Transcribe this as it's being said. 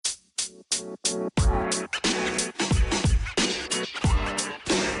Good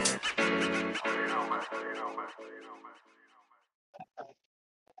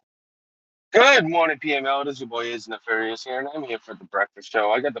morning, PML. This is your boy Is Nefarious here, and I'm here for the breakfast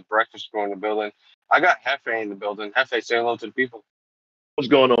show. I got the breakfast crew in the building. I got Hefe in the building. Hefe, say hello to the people. What's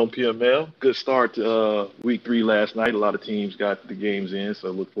going on, PML? Good start to week 3 last night. A lot of teams got the games in,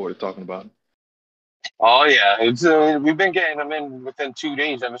 so look forward to talking about it. Oh yeah, we've been getting them in within 2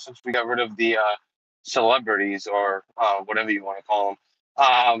 days ever since we got rid of the celebrities or whatever you want to call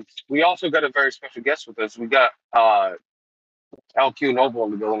them. We also got a very special guest with us. We got LQ Noble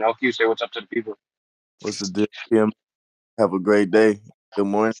in the building. LQ, say what's up to the people. What's the deal, Kim? Have a great day. Good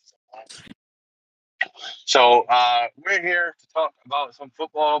morning. So we're here to talk about some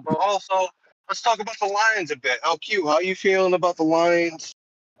football, but also let's talk about the Lions a bit. LQ, how you feeling about the Lions?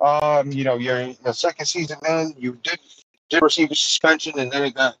 You're in the second season, man. You did receive a suspension, and then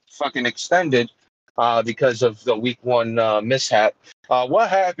it got fucking extended because of the week 1 mishap. What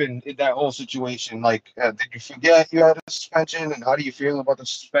happened in that whole situation? Like, did you forget you had a suspension, and how do you feel about the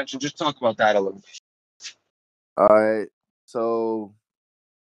suspension? Just talk about that a little bit. All right. So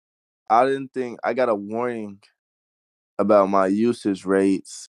I didn't think I got a warning about my usage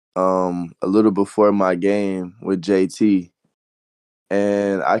rates a little before my game with JT.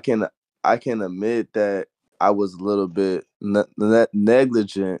 And I can admit that I was a little bit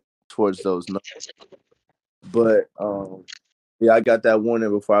negligent towards those numbers. But yeah, I got that warning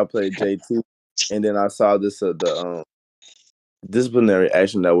before I played JT, and then I saw the disciplinary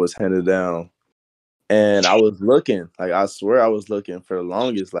action that was handed down. And I was looking, like I swear I was looking for the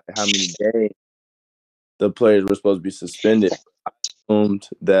longest, like how many games the players were supposed to be suspended. I assumed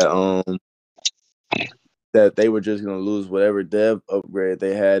that they were just gonna lose whatever dev upgrade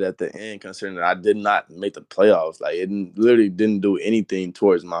they had at the end, considering that I did not make the playoffs. Like literally didn't do anything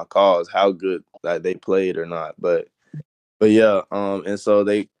towards my cause, how good like they played or not. But yeah, and so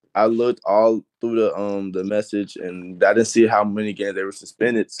I looked all through the message, and I didn't see how many games they were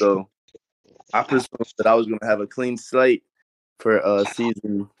suspended. So I presumed that I was going to have a clean slate for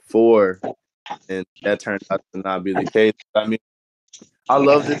season 4, and that turned out to not be the case. I mean, I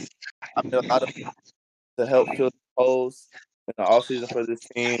love this. I made a lot of to help fill the holes in the offseason for this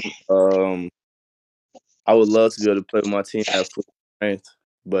team. I would love to be able to play with my team at full strength,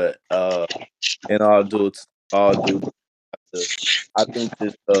 but in all due, I think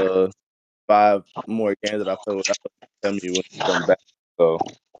this 5 more games that I play with, tell me when to come back. So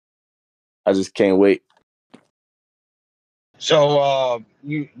I just can't wait. So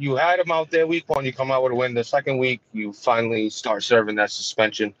you had him out there week 1, you come out with a win. The second week, you finally start serving that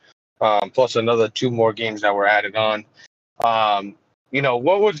suspension, plus another 2 more games that were added on. How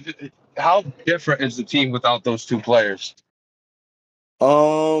different is the team without those 2 players?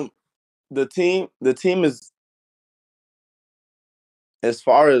 The team is, as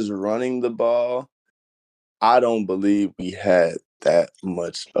far as running the ball, I don't believe we had that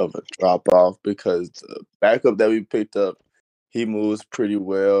much of a drop off because the backup that we picked up, he moves pretty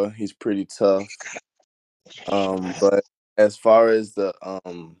well. He's pretty tough. But as far as the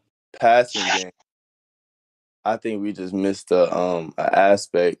passing game, I think we just missed a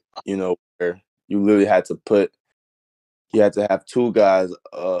aspect, where you literally had to have 2 guys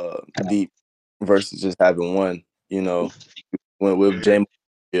deep versus just having one, with James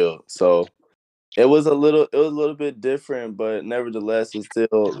Field. So it was a little bit different, but nevertheless, it's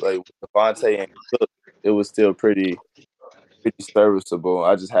still like with Devontae and Cook, it was still pretty serviceable.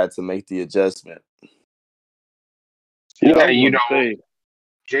 I just had to make the adjustment. Yeah,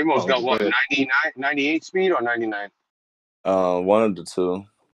 J-Mo's got what, 99, 98 speed or 99? One of the 2.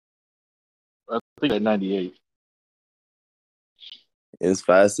 I think at 98. It's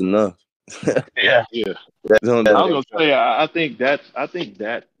fast enough. Yeah. I was gonna say, I think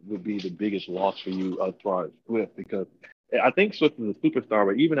that would be the biggest loss for you as far as Swift, because I think Swift is a superstar,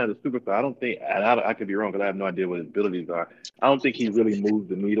 but even as a superstar, I don't think, and I could be wrong because I have no idea what his abilities are. I don't think he really moves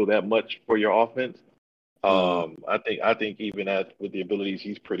the needle that much for your offense. I think even with the abilities,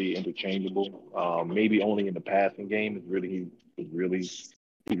 he's pretty interchangeable. Maybe only in the passing game is really he really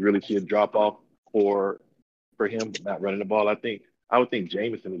see a drop off for him not running the ball. I would think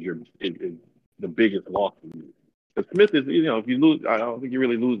Jameson is the biggest loss for you. But Smith is, if you lose, I don't think you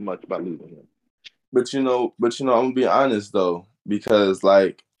really lose much by losing him. But I'm gonna be honest though, because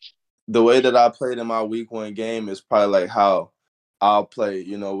like the way that I played in my week 1 game is probably like how I'll play,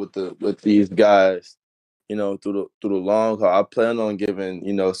 with these guys, through the long haul. I plan on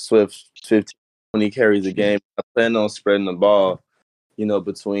giving, Swift 15, 20 carries a game. I plan on spreading the ball,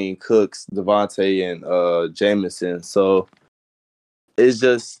 between Cooks, Devontae, and Jameson. So it's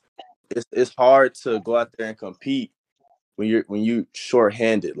just it's hard to go out there and compete when you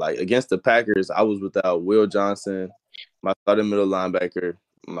shorthanded. Like against the Packers, I was without Will Johnson, my starting middle linebacker,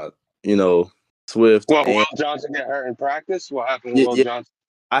 my Swift, Well, and Will Johnson get hurt in practice? What happened with yeah, Will yeah, Johnson?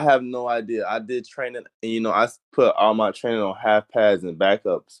 I have no idea. I did training, and I put all my training on half pads and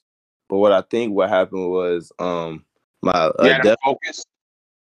backups. But what happened was my You had him depth focus?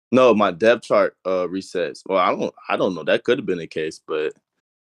 no my depth chart resets. Well, I don't know. That could have been the case, but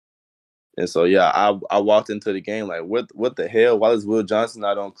and so yeah, I walked into the game like what the hell? Why is Will Johnson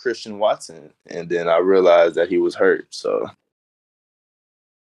not on Christian Watson? And then I realized that he was hurt. So,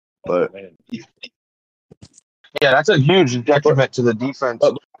 Oh but man. Yeah, that's a huge but detriment to the defense.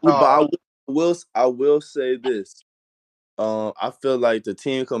 but I will say this. I feel like the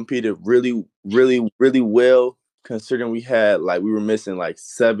team competed really, really, really well, considering we were missing like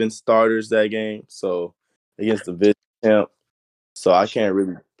 7 starters that game. So against the vice champ, so I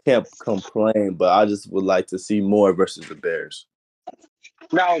can't complain, but I just would like to see more versus the Bears.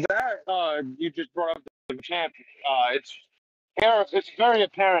 Now that you just brought up the champ, it's very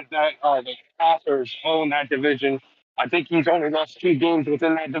apparent that the Packers own that division. I think he's only lost 2 games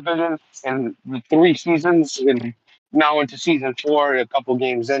within that division in the 3 seasons, and now into season 4, a couple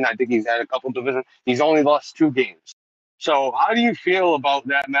games in. I think he's had a couple divisions. He's only lost 2 games. So, how do you feel about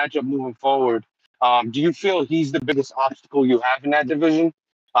that matchup moving forward? Do you feel he's the biggest obstacle you have in that division?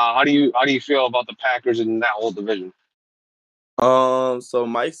 How do you feel about the Packers in that whole division? So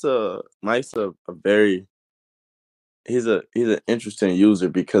Mike's a very he's an interesting user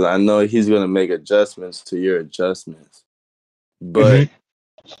because I know he's gonna make adjustments to your adjustments. But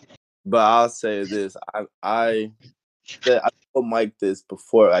I'll say this. I told Mike this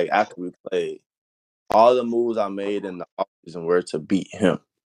before, like after we played. All the moves I made in the offseason were to beat him.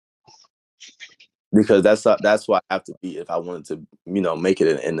 Because that's what I have to beat if I wanted to, make it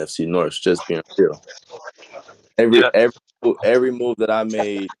in NFC North, just being real. Every Yeah. every every move that I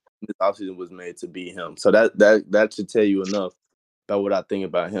made this offseason was made to beat him. So that should tell you enough about what I think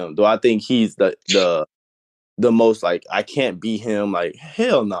about him. Do I think he's the most like I can't beat him? Like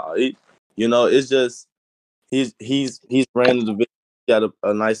hell no. It's just he's ran the division. He got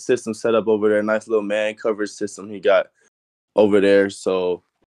a nice system set up over there, nice little man coverage system he got over there. So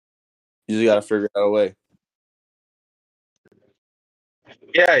you just gotta figure out a way.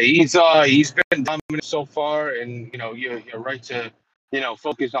 Yeah, he's been dominant so far, and you're right to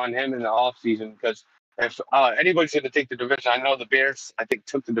focus on him in the off season because if anybody's going to take the division, I know the Bears I think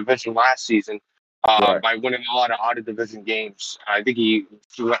took the division last season Right. by winning a lot of out of division games. I think he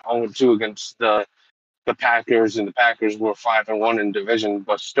went 0-2 against the Packers, and the Packers were 5-1 in division,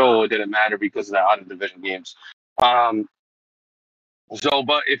 but still it didn't matter because of the out of division games. Um,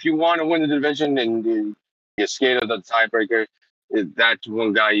 but if you want to win the division and you're scared of the tiebreaker, that's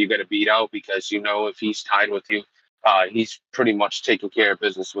one guy you got to beat out because if he's tied with you, he's pretty much taking care of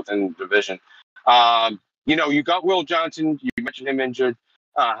business within the division. You got Will Johnson. You mentioned him injured.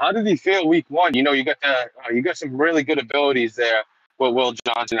 How did he feel week 1? You got some really good abilities there with Will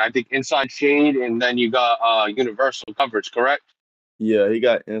Johnson. I think inside shade, and then you got universal coverage. Correct? Yeah, he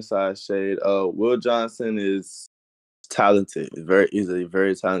got inside shade. Will Johnson is talented. He's a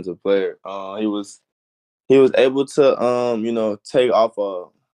very talented player. He was able to take off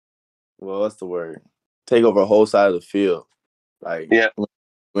what's the word? Take over a whole side of the field. Like Yeah.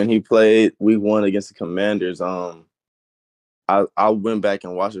 when he played week 1 against the Commanders, I went back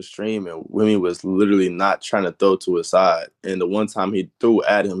and watched the stream, and Wimmy was literally not trying to throw to his side. And the one time he threw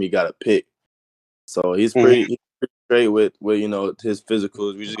at him, he got a pick. So he's pretty straight with his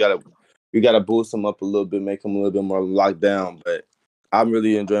physicals. We gotta boost him up a little bit, make him a little bit more locked down. But I'm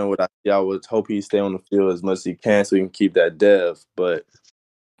really enjoying what I see. I would hope he stay on the field as much as he can so he can keep that dev. But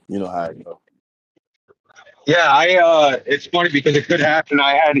you know how it goes. Yeah, it's funny because it could happen.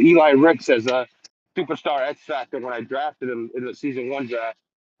 I had Eli Ricks as a superstar X factor when I drafted him in the season 1 draft.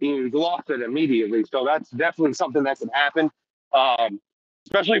 He lost it immediately, so that's definitely something that could happen. Um,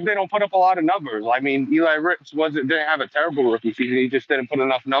 Especially if they don't put up a lot of numbers. I mean, Eli Ricks didn't have a terrible rookie season. He just didn't put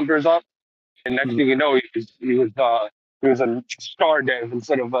enough numbers up, and next thing you know, he was a star dev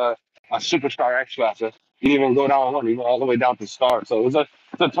instead of a superstar X factor. He didn't even go down 1; he went all the way down to star. So it's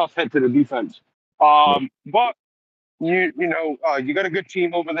a tough hit to the defense. But you got a good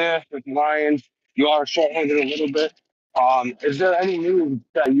team over there with the Lions. You are short-handed a little bit. Is there any move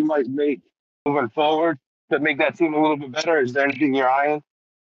that you might make moving forward to make that team a little bit better? Is there anything you're eyeing?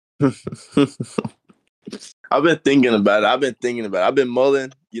 I've been thinking about it. I've been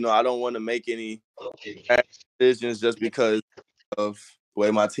mulling. I don't want to make any rash decisions just because of the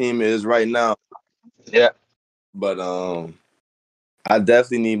way my team is right now. Yeah. But I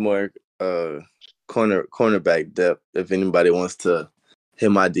definitely need more cornerback depth. If anybody wants to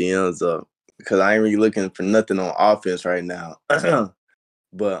hit my DMs up, because I ain't really looking for nothing on offense right now.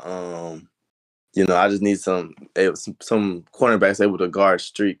 But I just need some cornerbacks able to guard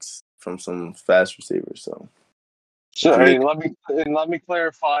streaks from some fast receivers. So. Sure. And let me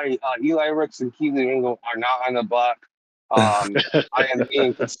clarify. Eli Ricks and Keely Ringo are not on the block. I am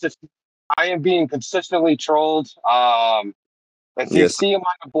being consistent. I am being consistently trolled. If you see him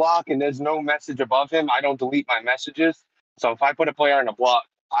on the block and there's no message above him, I don't delete my messages. So if I put a player on the block,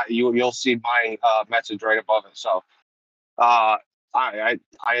 you'll see my message right above it. So I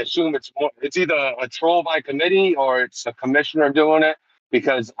assume it's either a troll by committee or it's a commissioner doing it,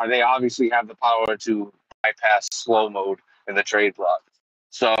 because they obviously have the power to bypass slow mode in the trade block.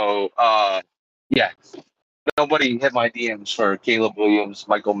 So yeah, nobody hit my DMs for Caleb Williams,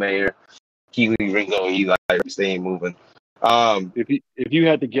 Michael Mayer, Keely Ringo, Eli. They ain't moving. If you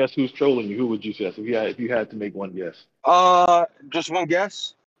had to guess who's trolling you, who would you say? If you had to make one guess. Just one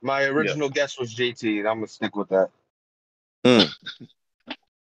guess. My original guess was JT, and I'm gonna stick with that.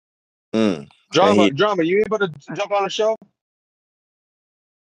 Drama, you able to jump on the show?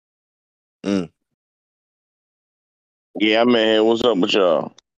 Yeah, man. What's up with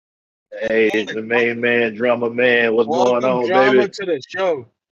y'all? Hey, it's the main man, Drama Man. What's going on, Drama baby? to the show.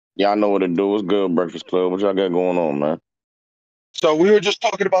 Y'all know what to do. What's good, Breakfast Club? What y'all got going on, man? So we were just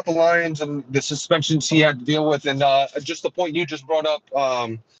talking about the Lions and the suspensions he had to deal with, and just the point you just brought up,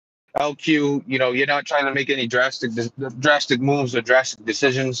 LQ. You're not trying to make any drastic moves or drastic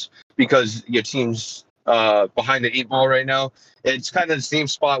decisions because your team's behind the eight ball right now. It's kind of the same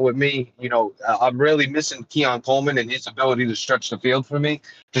spot with me. I'm really missing Keon Coleman and his ability to stretch the field for me,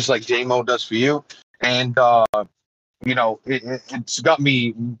 just like J-Mo does for you. And it's got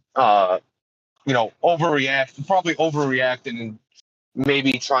me overreacting and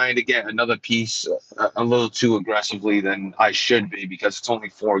maybe trying to get another piece a little too aggressively than I should be, because it's only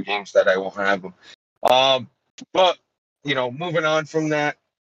 4 games that I won't have them. But moving on from that,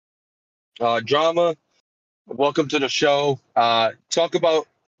 Drama, welcome to the show. Talk about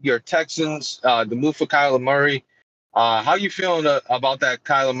your Texans, the move for Kyler Murray. How you feeling about that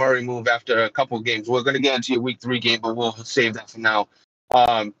Kyler Murray move after a couple of games? We're going to get into your week 3 game, but we'll save that for now.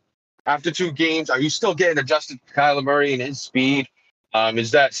 After 2 games, are you still getting adjusted to Kyler Murray and his speed?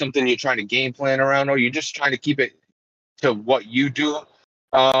 Is that something you're trying to game plan around, or you're just trying to keep it to what you do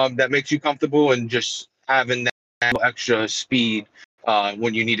that makes you comfortable, and just having that extra speed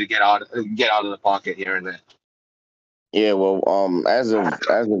when you need to get out of the pocket here and there? Yeah, well, as of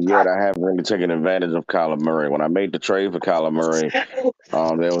yet, I haven't really taken advantage of Kyler Murray. When I made the trade for Kyler Murray,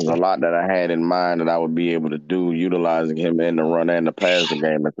 there was a lot that I had in mind that I would be able to do, utilizing him in the run and the passing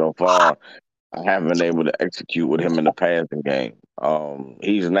game. And so far, I haven't been able to execute with him in the passing game.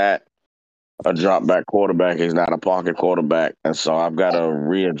 He's not a drop back quarterback. He's not a pocket quarterback. And so I've got to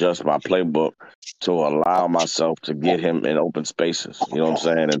readjust my playbook to allow myself to get him in open spaces. You know what I'm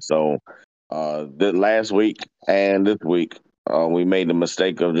saying? And so the last week and this week, we made the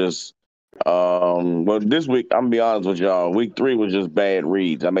mistake of just this week, I'm gonna be honest with y'all. Week 3 was just bad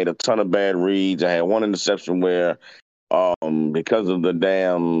reads. I made a ton of bad reads. I had one interception where because of the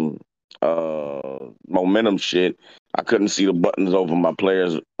damn momentum shit, I couldn't see the buttons over my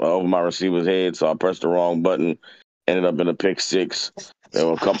over my receiver's head, so I pressed the wrong button. Ended up in a pick 6. There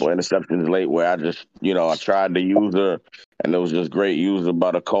were a couple of interceptions late where I just, I tried to use her, and it was just great user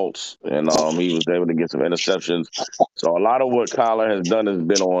by the Colts, and he was able to get some interceptions. So a lot of what Kyler has done has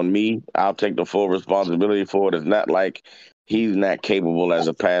been on me. I'll take the full responsibility for it. It's not like he's not capable as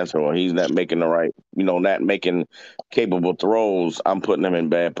a passer, or he's not making the right, not making capable throws. I'm putting him in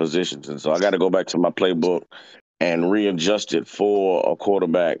bad positions. And so I got to go back to my playbook and readjust it for a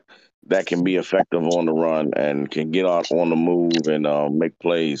quarterback that can be effective on the run and can get out on the move and make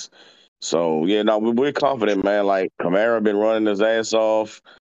plays. So, yeah, no, we're confident, man. Like, Kamara been running his ass off.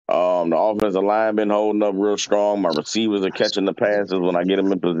 The offensive line been holding up real strong. My receivers are catching the passes when I get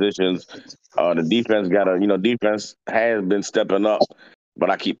them in positions. The defense has been stepping up, but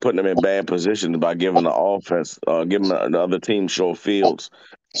I keep putting them in bad positions by giving giving the other team short fields.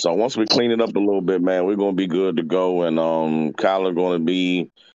 So once we clean it up a little bit, man, we're gonna be good to go. And Kyler going to be,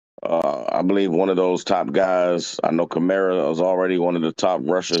 I believe, one of those top guys. I know Kamara is already one of the top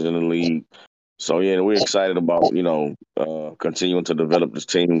rushers in the league. So yeah, we're excited about continuing to develop this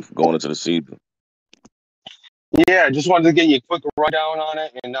team going into the season. Yeah, I just wanted to get you a quick rundown on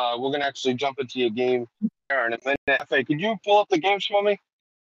it, and we're going to actually jump into your game here in a minute. Hey, could you pull up the games for me?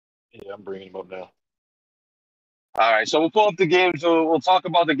 Yeah, I'm bringing them up now. All right, so we'll pull up the games. We'll talk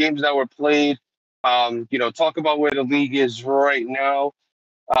about the games that were played. Talk about where the league is right now.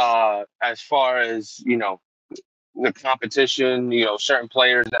 as far as the competition. Certain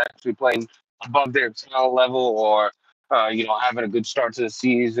players actually playing above their talent level, or having a good start to the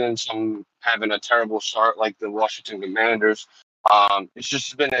season. Some having a terrible start, like the Washington Commanders. It's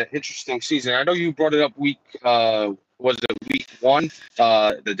just been an interesting season. I know you brought it up was it week 1,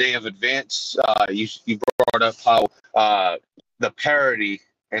 the day of advance. You brought up how the parity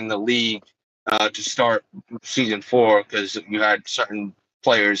in the league to start season 4, because you had certain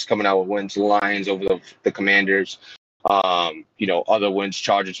players coming out with wins, the Lions over the Commanders, other wins,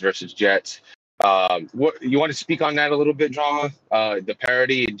 Chargers versus Jets. What you want to speak on that a little bit, Drama? The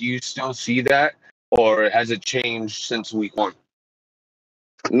parity, do you still see that, or has it changed since week 1?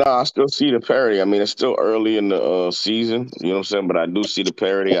 No, I still see the parity. I mean, it's still early in the season, you know what I'm saying? But I do see the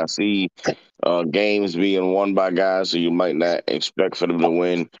parity. I see games being won by guys who you might not expect for them to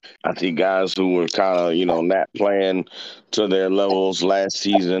win. I see guys who were kind of, not playing to their levels last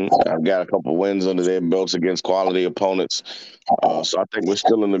season. I've got a couple wins under their belts against quality opponents. So I think we're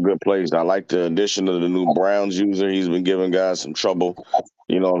still in a good place. I like the addition of the new Browns user. He's been giving guys some trouble.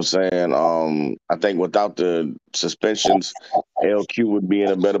 You know what I'm saying? I think without the suspensions, LQ would be in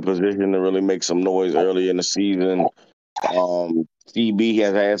a better position to really make some noise early in the season. CB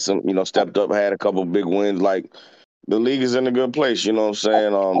has had some, stepped up, had a couple big wins. Like, the league is in a good place, you know what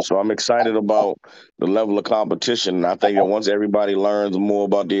I'm saying? So I'm excited about the level of competition. And I think that once everybody learns more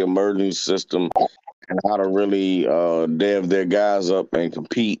about the emerging system and how to really dev their guys up and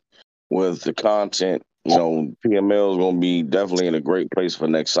compete with the content, PML is going to be definitely in a great place for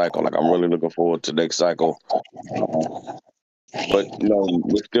next cycle. Like, I'm really looking forward to next cycle. But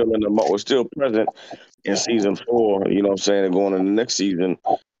we're still present in season 4. You know what I'm saying? And going into the next season,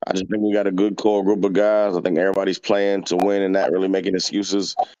 I just think we got a good core group of guys. I think everybody's playing to win and not really making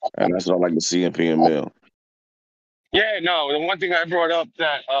excuses, and that's what I like to see in PML. Yeah, no. The one thing I brought up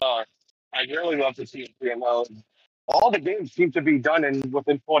that I really love to see in PML is all the games seem to be done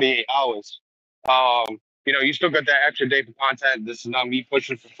within 48 hours. You still got that extra day for content. This is not me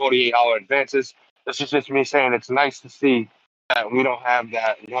pushing for 48-hour advances. This is just me saying it's nice to see that we don't have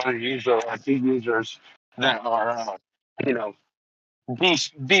that one user or 2 users that are, you know,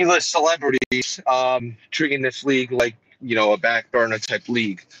 B-list celebrities treating this league like, a back burner type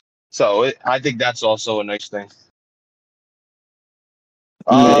league. So I think that's also a nice thing.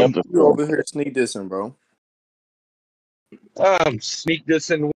 Yeah, You over here sneak dissing, bro. Sneak this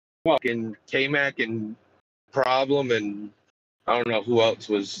and walk and K-Mac and Problem, and I don't know who else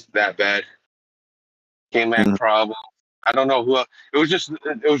was that bad. K-Mac, Problem. I don't know who else. It was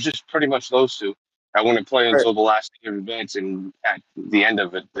just pretty much those two. I wouldn't play until the last day of advance and at the end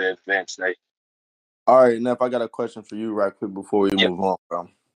of it, the advance day. All right, Neff, I got a question for you right quick before we move on, bro.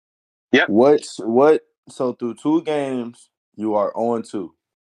 Yep. So through 2 games, you are 0-2.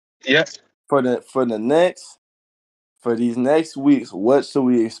 Yep. For these next weeks, what should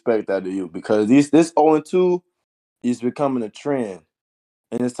we expect out of you? Because this 0-2 is becoming a trend,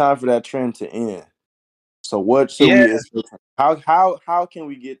 and it's time for that trend to end. So what should we expect? How can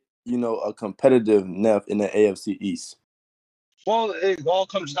we get a competitive Neff in the AFC East? Well, it all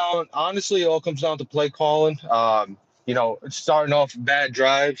comes down. Honestly, it all comes down to play calling. Starting off bad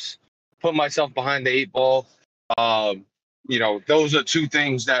drives, put myself behind the 8 ball. Those are 2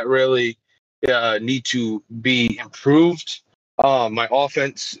 things that really need to be improved. My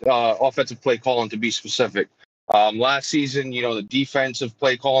offensive play calling, to be specific. Last season, the defensive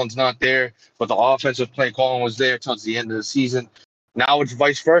play calling's not there, but the offensive play calling was there towards the end of the season. Now it's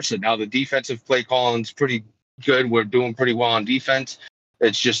vice versa. Now the defensive play calling's pretty good. We're doing pretty well on defense.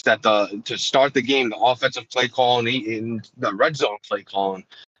 It's just that to start the game, the offensive play calling in the red zone play calling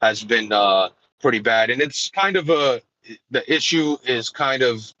has been pretty bad, and it's kind of the issue is kind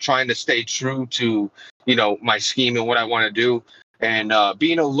of trying to stay true to my scheme and what I want to do, and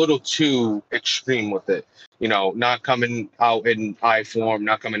being a little too extreme with it. Not coming out in I form,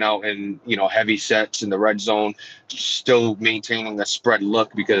 not coming out in heavy sets in the red zone, still maintaining a spread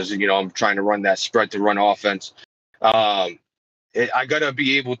look because I'm trying to run that spread to run offense. I gotta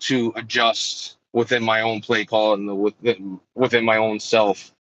be able to adjust within my own play call and within my own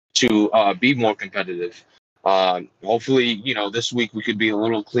self to be more competitive. Hopefully, this week we could be a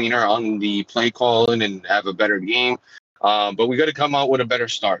little cleaner on the play calling and have a better game. But we got to come out with a better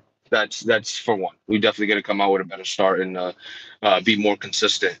start. That's for one. We definitely got to come out with a better start and be more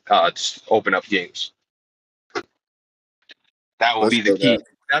consistent to open up games. That will be the key.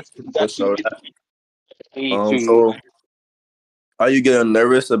 That's the key to. So, are you getting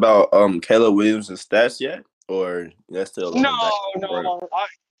nervous about Caleb Williams' stats yet, or that's still No.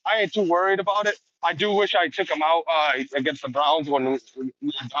 I ain't too worried about it. I do wish I took him out against the Browns when we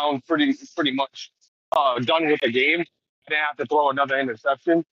were down pretty much done with the game. I didn't have to throw another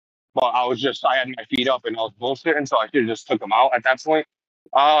interception, but I had my feet up and I was bullshitting, so I should have just took him out at that point.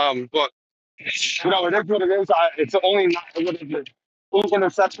 But it is what it is. It's only not what is it, 8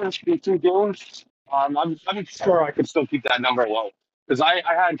 interceptions in 2 games. I'm sure I could still keep that number low because I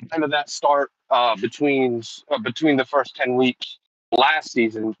had kind of that start between the first 10 weeks last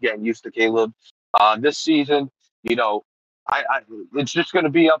season, getting used to Caleb. This season, you know, I it's just going to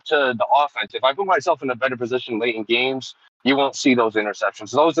be up to the offense. If I put myself in a better position late in games, you won't see those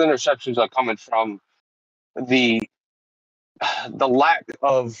interceptions. Those interceptions are coming from the the lack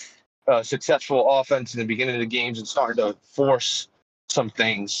of successful offense in the beginning of the games and starting to force some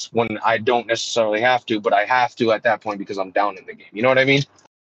things when I don't necessarily have to, but I have to at that point because I'm down in the game. You know what I mean?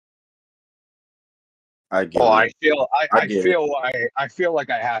 I get Well, it. I feel like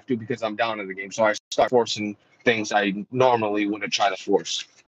I have to because I'm down in the game, so I start forcing things I normally wouldn't try to force.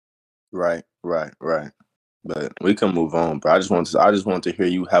 Right. But we can move on, bro. I just want to hear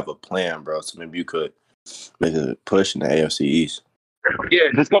you have a plan, bro. So maybe you could make a push in the AFC East. Yeah,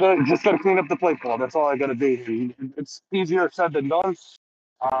 just gotta clean up the play call. That's all I gotta do. It's easier said than done.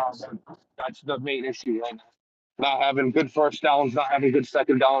 That's the main issue right now. Not having good first downs, not having good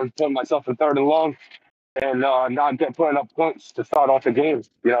second downs, putting myself in third and long, and not putting up points to start off the game.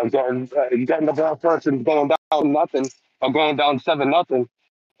 Getting the ball first and going down nothing, or going down 7-0,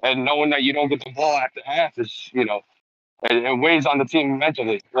 and knowing that you don't get the ball after half is, it weighs on the team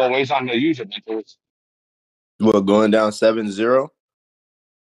mentally. Well, it weighs on the user mentally. Well, going down 7-0?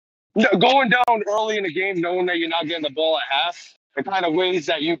 No, going down early in the game, knowing that you're not getting the ball at half, it kind of weighs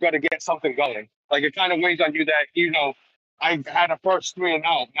that you've got to get something going. Like it kind of weighs on you that I had a first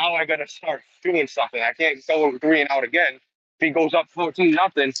 3-and-out. Now I got to start doing something. I can't go 3-and-out again. If he goes up 14-0,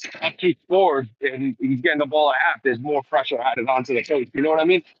 up 2 scores, and he's getting the ball at half, there's more pressure added onto the coach. You know what I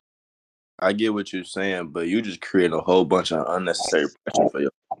mean? I get what you're saying, but you just create a whole bunch of unnecessary pressure for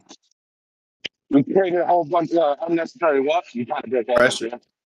your We created a whole bunch of unnecessary what? You trying to break that up, pressure. yeah?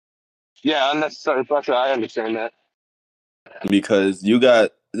 Yeah, unnecessary pressure. I understand that. Because you got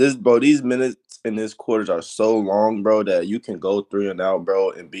this, bro. These minutes in this quarters are so long, bro, that you can go 3-and-out,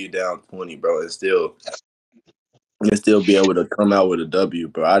 bro, and be down 20, bro, and still be able to come out with a W,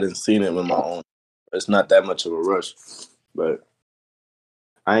 bro. I didn't seen it with my own. It's not that much of a rush, but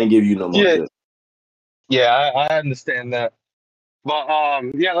I ain't give you no more Yeah, dip. yeah, I understand that. But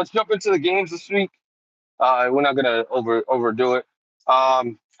yeah, let's jump into the games this week. We're not gonna overdo it.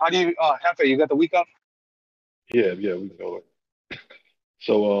 How do you, Hefe? You got the week up? Yeah, we can go.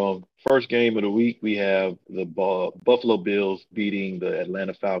 So, first game of the week, we have the Buffalo Bills beating the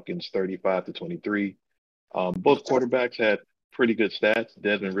Atlanta Falcons 35-23. Both quarterbacks had pretty good stats.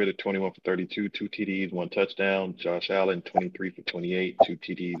 Desmond Ridder, 21 for 32, 2 TDs, 1 touchdown. Josh Allen, 23 for 28, 2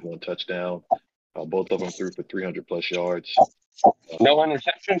 TDs, 1 touchdown. Both of them threw for 300 plus yards. No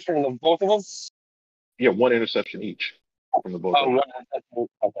interceptions from the both of them. Yeah, 1 interception each from the both Oh, of them. one interception.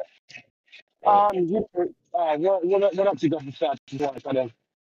 Okay. Uh, What else you got for stats before I cut in?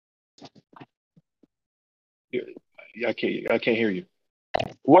 yeah, I can't hear you.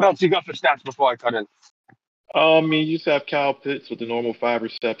 What else you got for stats before I cut in? I mean, you just have Kyle Pitts with the normal 5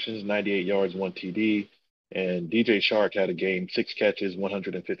 receptions, 98 yards, 1 TD. And DJ Shark had a game, 6 catches,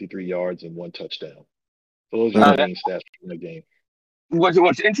 153 yards, and 1 touchdown. So those are your main stats from the game.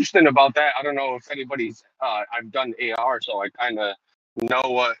 What's interesting about that? I don't know if anybody's. I've done AR, so I kind of know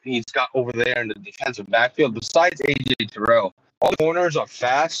what he's got over there in the defensive backfield. Besides AJ Terrell, all the corners are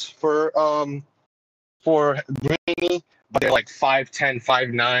fast for Greeny, but they're like 5'10",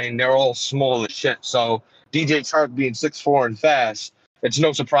 5'9". They're all small as shit. So DJ Chark being 6'4" and fast, it's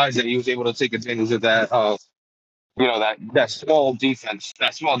no surprise that he was able to take advantage of that. That small defense,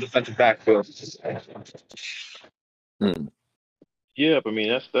 that small defensive backfield. Hmm. Yeah, I mean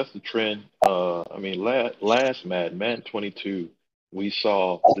that's the trend. I mean last Madden 22, we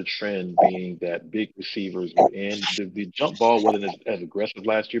saw the trend being that big receivers were in. The jump ball wasn't as aggressive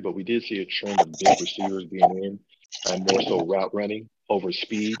last year, but we did see a trend of big receivers being in and more so route running over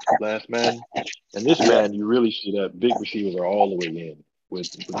speed last Madden. And this Yeah. Madden, you really see that big receivers are all the way in with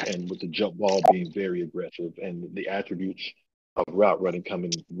the jump ball being very aggressive and the attributes of route running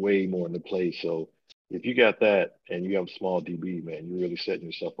coming way more into play. So if you got that and you have a small DB, man, you're really setting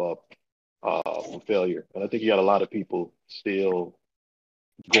yourself up for failure. And I think you got a lot of people still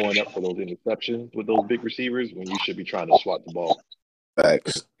going up for those interceptions with those big receivers when you should be trying to swat the ball.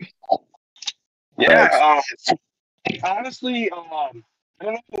 Facts. Yeah. Honestly, I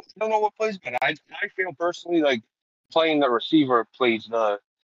don't know what plays, but I feel personally like playing the receiver plays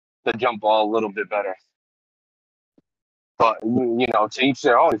the jump ball a little bit better. But to each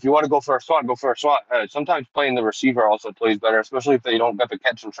their own. If you want to go for a swat, go for a swat. Sometimes playing the receiver also plays better, especially if they don't get the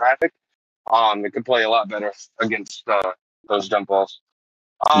catch in traffic. It could play a lot better against those jump balls.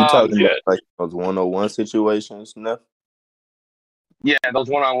 You talking Yeah. about like those 101 situations, Neff? Yeah, those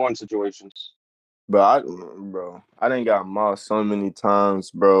one-on-one situations. Bro, I didn't got mossed so many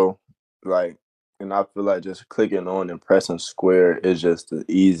times, bro. Like, and I feel like just clicking on and pressing square is just the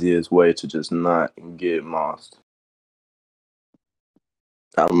easiest way to just not get mossed.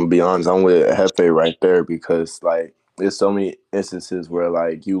 I'm gonna be honest, I'm with Hefe right there because like there's so many instances where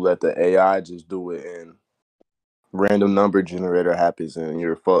like you let the AI just do it and random number generator happens and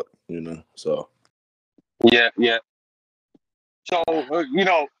you're fucked, So Yeah. So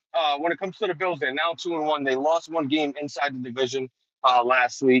when it comes to the Bills, they're now 2-1. They lost one game inside the division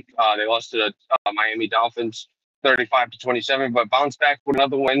last week. They lost to the Miami Dolphins 35-27, but bounced back with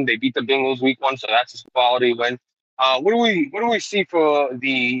another win. They beat the Bengals week 1, so that's a quality win. What do we see for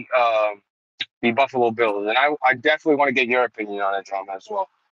the Buffalo Bills? And I definitely want to get your opinion on it, John, as well.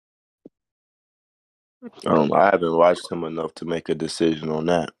 I haven't watched him enough to make a decision on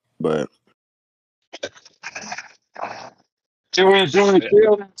that, but Do we feel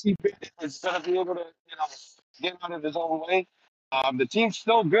that T. is going to be able to get out of his own way? The team's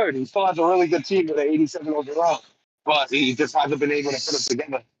still good. He still has a really good team with an 87 overall, but he just hasn't been able to put it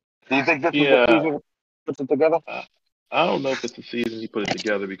together. Do you think this is the season he puts it together? I don't know if it's the season he put it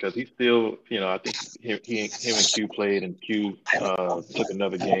together because he still, I think him and Q played and Q took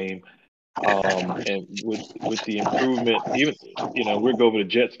another game. And with the improvement, even we'll go over the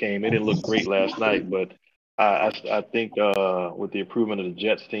Jets game. It didn't look great last night, but I think with the improvement of the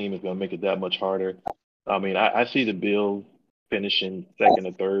Jets team, it's going to make it that much harder. I mean, I see the Bills finishing second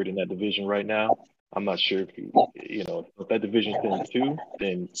or third in that division right now. I'm not sure if that division's in two,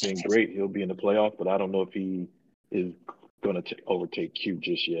 then great, he'll be in the playoff. But I don't know if he is going to overtake Q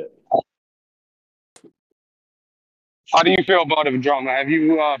just yet. How do you feel about it, Drama? Have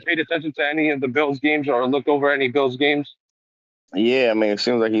you paid attention to any of the Bills games or looked over any Bills games? Yeah, I mean, it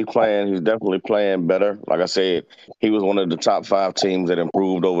seems like he's definitely playing better. Like I said, he was one of the top 5 teams that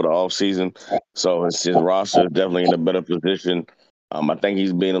improved over the offseason. So his roster is definitely in a better position. I think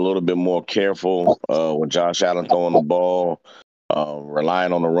he's being a little bit more careful with Josh Allen throwing the ball,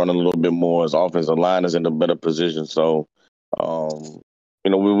 relying on the run a little bit more. His offensive line is in a better position. So,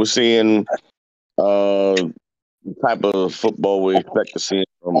 we were seeing type of football we expect to see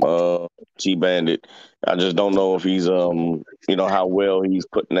from T Bandit. I just don't know if he's how well he's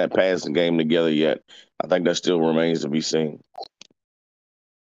putting that passing game together yet. I think that still remains to be seen.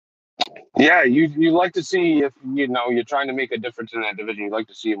 Yeah, you like to see if you're trying to make a difference in that division. You like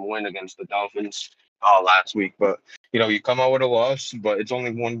to see him win against the Dolphins last week, but you come out with a loss, but it's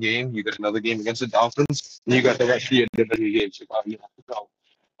only one game. You got another game against the Dolphins, and you got the rest of your division games. So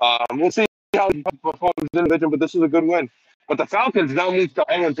we'll see how he performs in the division, but this is a good win. But the Falcons now move to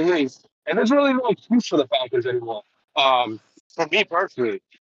 0-3, and there's really no excuse for the Falcons anymore. For me personally,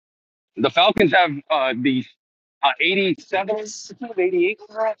 the Falcons have the 87, 88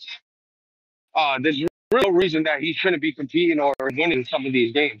 overall. There's really no reason that he shouldn't be competing or winning some of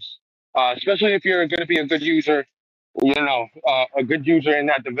these games, especially if you're going to be a good user, a good user in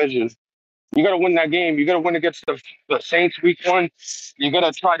that division. You got to win that game. You got to win against the Saints week 1. You got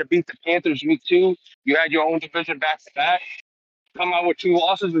to try to beat the Panthers week 2. You had your own division back to back. Come out with 2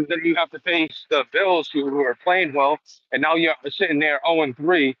 losses, and then you have to face the Bills, who are playing well, and now you're sitting there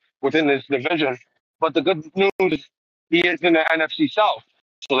 0-3 within this division. But the good news is he is in the NFC South.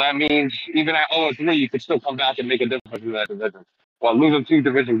 So that means even at 0-3, you could still come back and make a difference in that division. While losing 2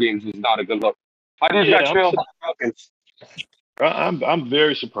 division games is not a good look. How do you guys feel about the Falcons? I'm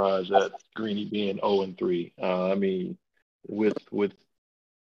very surprised at Greeny being 0-3. I mean, with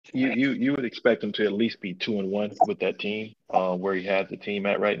you would expect him to at least be 2-1 with that team, where he has the team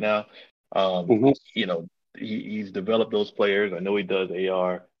at right now. Mm-hmm. He's developed those players. I know he does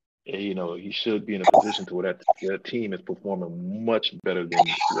AR. He should be in a position to where that team is performing much better than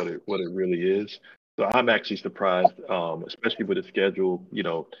what it really is. So I'm actually surprised, especially with the schedule.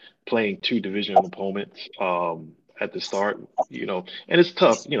 Playing 2 division opponents at the start. And it's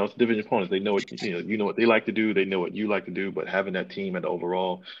tough. It's division opponents. They know what you know what they like to do. They know what you like to do. But having that team at the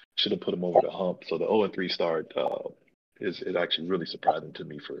overall should have put them over the hump. So the 0-3 start is actually really surprising to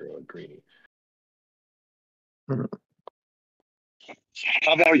me for Greeny.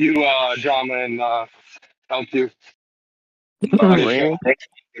 How about you, Drama and LQ? Greeny?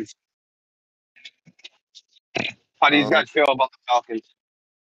 How do you guys feel about the Falcons?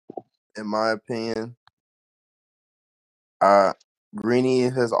 in my opinion, Greeny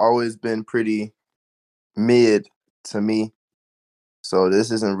has always been pretty mid to me, so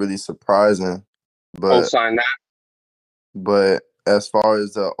this isn't really surprising. I'll But sign that. but as far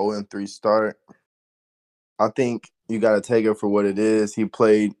as the 0-3 start, I think you got to take it for what it is. He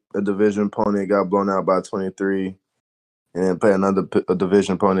played a division opponent, got blown out by 23, and then played another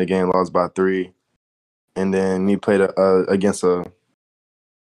division opponent game, lost by 3, and then he played against a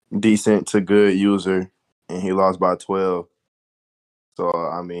decent to good user, and he lost by 12. So,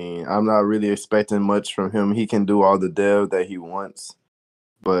 I mean, I'm not really expecting much from him. He can do all the dev that he wants,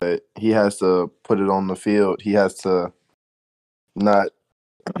 but he has to put it on the field. He has to not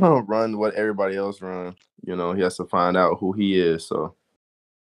run what everybody else run. You know, he has to find out who he is. So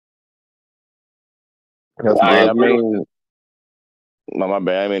that's I my Yeah, I agree with mean, my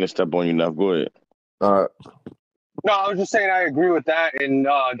bad. I mean to step on you enough. Go ahead. uh, No, I was just saying I agree with that. And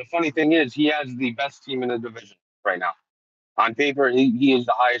the funny thing is, he has the best team in the division right now. On paper, he is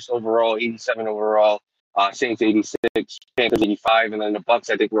the highest overall, 87 overall. Saints 86, Panthers 85, and then the Bucks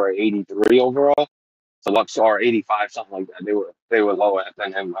I think were at 83 overall. So Bucks are 85, something like that. They were lower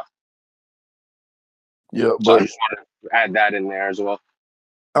than him. yeah, So I but just wanted to add that in there as well.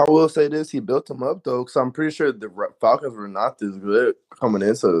 I will say this: he built him up though, because I'm pretty sure the Falcons were not this good coming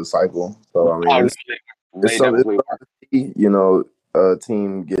into the cycle. So I mean, Oh, no, it's they something definitely were. to see, you know, a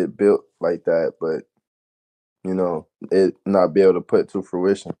team get built like that, but you know, it not be able to put to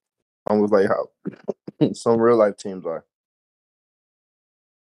fruition. Almost like how some real life teams are.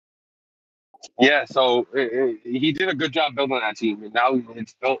 Yeah, so he did a good job building that team. And now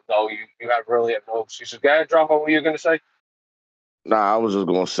it's built, though. You got really have no excuses. Go ahead, drop on what you're going to say. Nah, I was just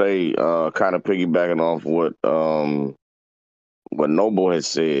gonna say, kind of piggybacking off what Noble had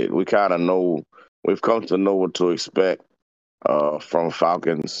said. We kind of know we've come to know what to expect from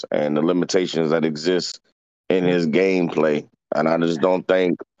Falcons and the limitations that exist in his gameplay. And I just don't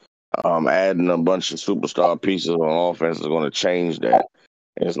think adding a bunch of superstar pieces on offense is going to change that.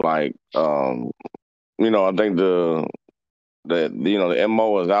 It's like, I think the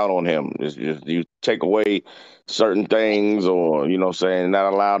MO is out on him. It's just you take away certain things, or saying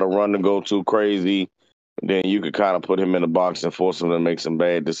not allow the run to go too crazy, then you could kind of put him in the box and force him to make some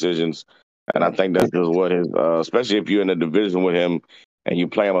bad decisions. And I think that's just what his, especially if you're in a division with him and you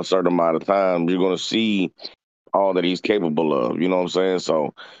play him a certain amount of time, you're going to see all that he's capable of. You know what I'm saying?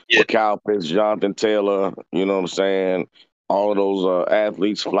 So Yeah. with Kyle Pitts, Jonathan Taylor, you know what I'm saying? All of those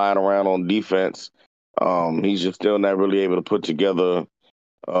athletes flying around on defense, he's just still not really able to put together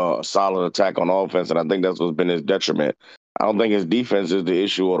a solid attack on offense, and I think that's what's been his detriment. I don't think his defense is the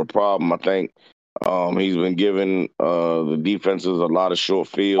issue or the problem. I think he's been giving the defenses a lot of short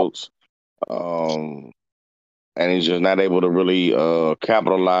fields, um, and he's just not able to really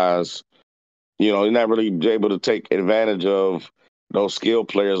capitalize. He's not really able to take advantage of those skill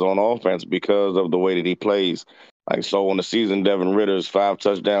players on offense because of the way that he plays. Like, so on the season, Devin Ritter's 5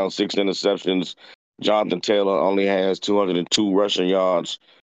 touchdowns, 6 interceptions. Jonathan Taylor only has 202 rushing yards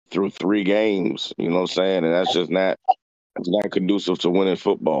through 3 games. You know what I'm saying? And that's just not it's not conducive to winning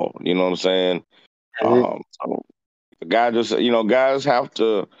football. You know what I'm saying? Mhm. So the guy just guys have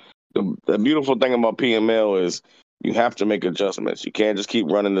to. The beautiful thing about PML is you have to make adjustments. You can't just keep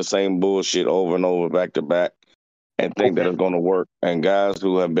running the same bullshit over and over back to back and think that it's going to work. And guys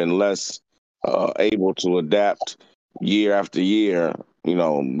who have been less able to adapt year after year,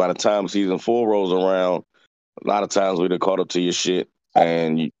 by the time season 4 rolls around, a lot of times we'd have caught up to your shit.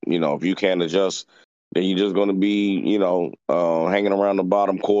 And, if you can't adjust, then you're just going to be, hanging around the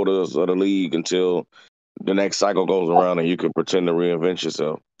bottom quarters of the league until the next cycle goes around and you can pretend to reinvent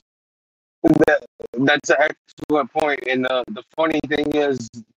yourself. That's an excellent point. And the funny thing is,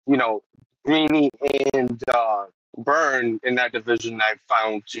 Greeny and Burn in that division I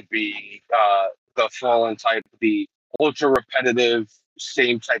found to be the fallen type, the ultra repetitive,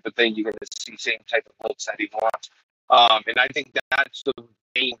 same type of thing. You're going to see same type of looks that he wants. And I think that's the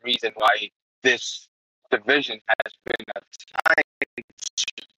main reason why this division has been a time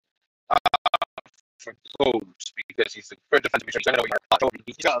for close, because he's a good defensive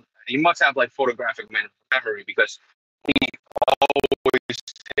receiver. He must have like photographic memory, because he always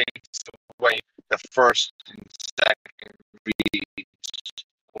takes away the first and second reads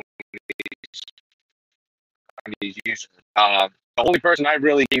when he's using it. The only person I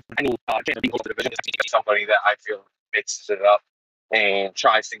really gave any chance of being close to the division is somebody that I feel mixes it up and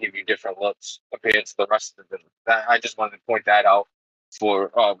tries to give you different looks compared to the rest of the division. I just wanted to point that out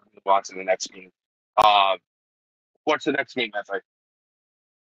for watching the next game. What's the next game, F.A.?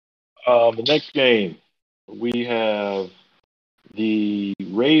 The next game, we have the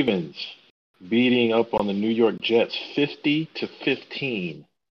Ravens beating up on the New York Jets 50-15.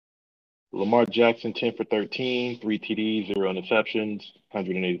 Lamar Jackson 10 for 13, 3 TDs, 0 interceptions,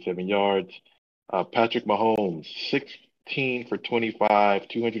 187 yards. Patrick Mahomes 16 for 25,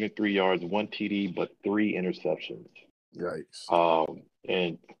 203 yards, 1 TD, but 3 interceptions. Yikes.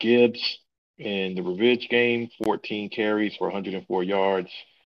 And Gibbs in the revenge game, 14 carries for 104 yards.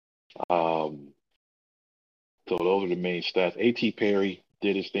 Um, so those are the main stats. A.T. Perry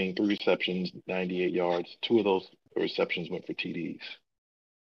did his thing, 3 receptions, 98 yards. 2 of those receptions went for TDs.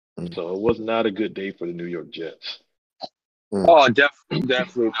 So it was not a good day for the New York Jets. Oh, definitely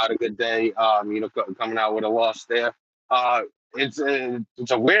not a good day. Coming out with a loss there. It's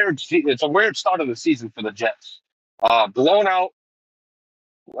a weird start of the season for the Jets. Blown out.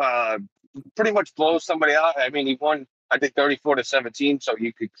 Pretty much blows somebody out. I mean, he won, I think, 34-17. So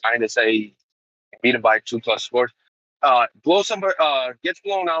you could kind of say he beat him by 2+ scores. Blows somebody. Gets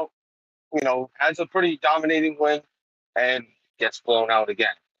blown out. Has a pretty dominating win, and gets blown out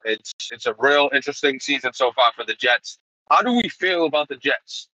again. It's a real interesting season so far for the Jets. How do we feel about the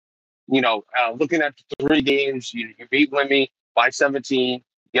Jets? Looking at the 3 games, you beat Wimmy by 17, you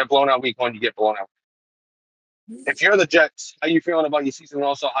get blown out week 1, you get blown out. If you're the Jets, how are you feeling about your season? And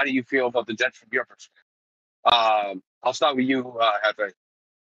also, how do you feel about the Jets from your perspective? I'll start with you, Hefe.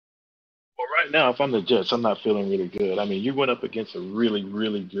 Well, right now, if I'm the Jets, I'm not feeling really good. I mean, you went up against a really,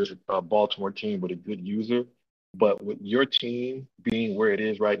 really good Baltimore team with a good user. But with your team being where it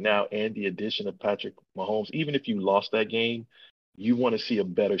is right now and the addition of Patrick Mahomes, even if you lost that game, you want to see a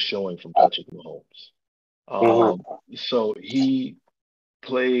better showing from Patrick Mahomes. Mm-hmm. So he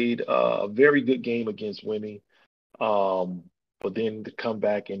played a very good game against Wimmy. But then to come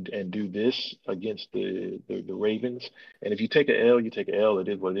back and do this against the Ravens, and if you take a L, you take a L. It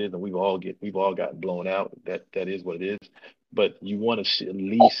is what it is, and we've all gotten blown out. That is what it is. But you want to at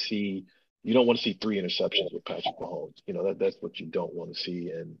least see. You don't want to see 3 interceptions with Patrick Mahomes. That's what you don't want to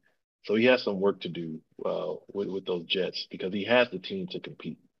see, and so he has some work to do with those Jets because he has the team to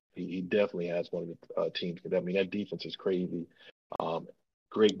compete. He definitely has one of the teams. I mean, that defense is crazy.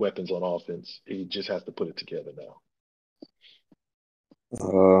 Great weapons on offense. He just has to put it together now.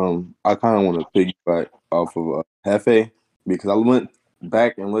 I kind of want to piggyback off of Hefe because I went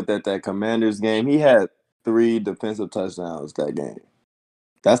back and looked at that Commanders game. He had 3 defensive touchdowns that game.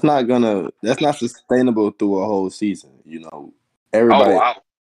 That's not sustainable through a whole season. Everybody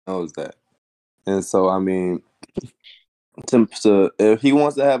knows that. And so, I mean, if he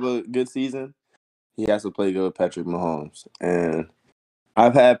wants to have a good season, he has to play good with Patrick Mahomes. And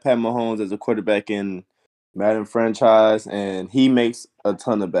I've had Pat Mahomes as a quarterback in Madden franchise, and he makes a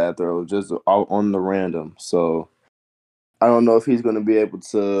ton of bad throws just on the random. So I don't know if he's going to be able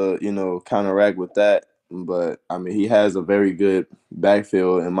to, counteract with that. But, I mean, he has a very good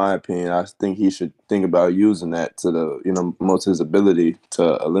backfield, in my opinion. I think he should think about using that to the, most of his ability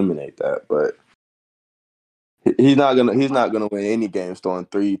to eliminate that. But he's not gonna win any games throwing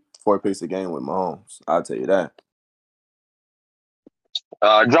 3-4 picks a game with Mahomes. I'll tell you that.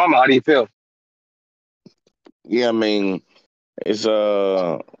 Drama, how do you feel? Yeah, I mean, it's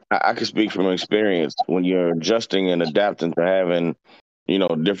I can speak from experience. When you're adjusting and adapting to having,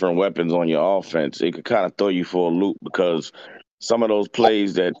 different weapons on your offense, it could kind of throw you for a loop because some of those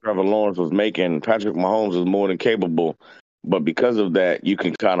plays that Trevor Lawrence was making, Patrick Mahomes is more than capable. But because of that, you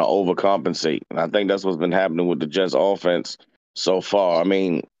can kind of overcompensate. And I think that's what's been happening with the Jets offense so far. I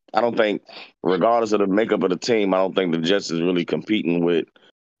mean, I don't think, regardless of the makeup of the team, I don't think the Jets is really competing with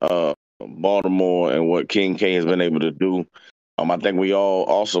Baltimore and what King K has been able to do. I think we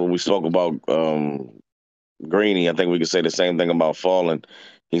spoke about Greeny. I think we could say the same thing about Fallen.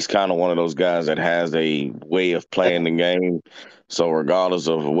 He's kind of one of those guys that has a way of playing the game. So regardless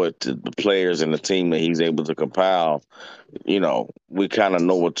of what the players and the team that he's able to compile, we kind of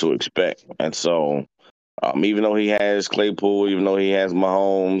know what to expect. And so even though he has Claypool, even though he has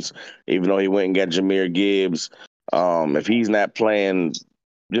Mahomes, even though he went and got Jahmyr Gibbs, if he's not playing,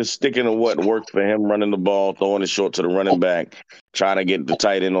 just sticking to what worked for him, running the ball, throwing it short to the running back, trying to get the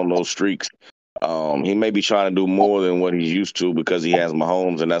tight end on those streaks, he may be trying to do more than what he's used to because he has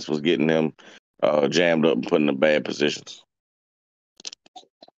Mahomes, and that's what's getting him jammed up and put in bad positions.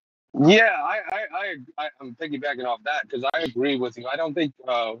 Yeah, I'm piggybacking off that because I agree with you. I don't think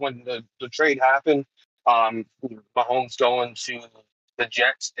when the trade happened, Mahomes going to the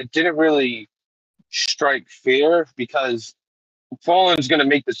Jets, it didn't really strike fear because Fallen's going to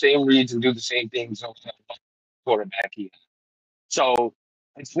make the same reads and do the same things on the quarterback he has. So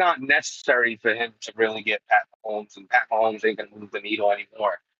it's not necessary for him to really get Pat Mahomes, and Pat Mahomes ain't going to move the needle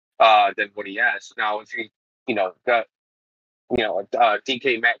anymore than what he has. Now, if he, got,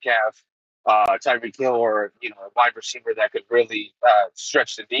 DK Metcalf Tyreek Hill or a wide receiver that could really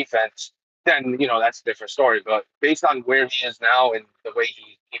stretch the defense, then that's a different story. But based on where he is now and the way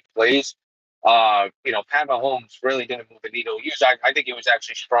he plays, Pat Mahomes really didn't move the needle. I think he was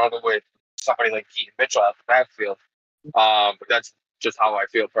actually stronger with somebody like Keaton Mitchell out the backfield. But that's just how I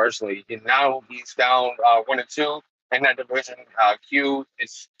feel personally. And now he's down 1-2 in that division. Q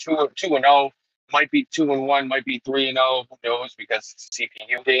is 2-0, might be 2-1, might be 3-0. Who knows? Because it's a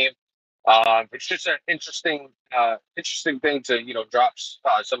CPU game. It's just an interesting thing to drop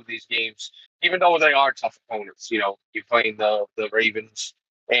some of these games, even though they are tough opponents. You're playing the Ravens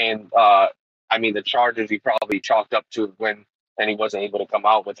and I mean the Chargers. He probably chalked up to a win, and he wasn't able to come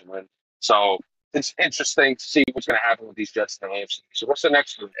out with a win. So it's interesting to see what's going to happen with these Jets in the AFC. So what's the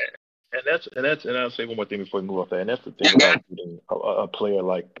next one? And I'll say one more thing before we move off that. And that's the thing about getting a player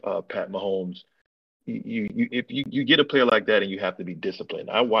like Pat Mahomes. If you get a player like that, and you have to be disciplined.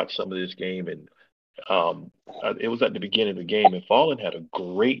 I watched some of this game, and it was at the beginning of the game, and Fallen had a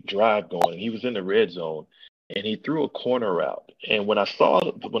great drive going. He was in the red zone, and he threw a corner route. And when I saw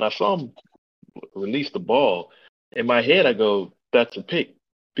him release the ball, in my head I go, "That's a pick,"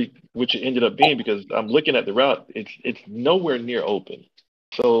 which it ended up being because I'm looking at the route. It's nowhere near open.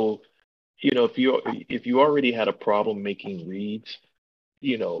 So if you already had a problem making reads,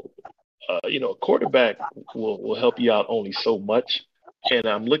 a quarterback will help you out only so much. And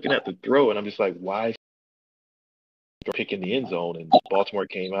I'm looking at the throw, and I'm just like, why is he picking the end zone? And Baltimore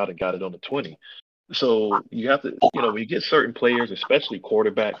came out and got it on the 20. So you have to, when you get certain players, especially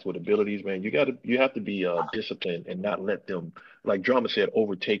quarterbacks with abilities, man, you have to be disciplined and not let them, like Drama said,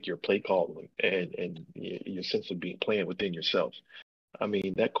 overtake your play calling and your sense of playing within yourself. I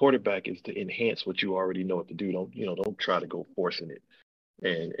mean, that quarterback is to enhance what you already know what to do. Don't try to go forcing it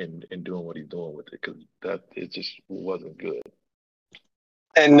and doing what he's doing with it, because it just wasn't good.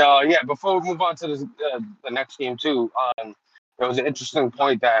 And before we move on to the next game too, there was an interesting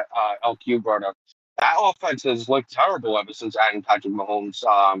point that LQ brought up. That offense has looked terrible ever since adding Patrick Mahomes.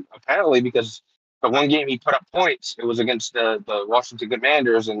 Apparently, because the one game he put up points, it was against the Washington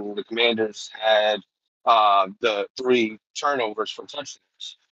Commanders, and the Commanders had the 3 turnovers for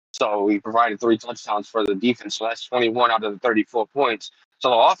touchdowns. So he provided 3 touchdowns for the defense. So that's 21 out of the 34 points. So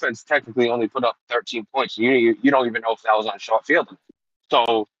the offense technically only put up 13 points. You don't even know if that was on short field.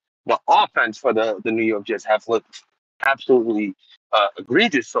 So the offense for the New York Jets have looked absolutely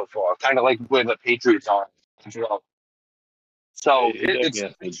egregious so far, kind of like where the Patriots are as well. So it's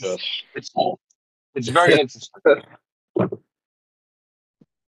very interesting. The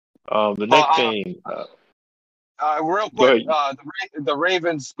next thing. Real quick, the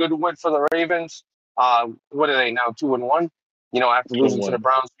Ravens, good win for the Ravens. What are they now, 2-1? After losing to the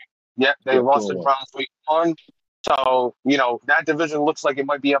Browns. Yeah, they lost to the Browns week 1. So, that division looks like it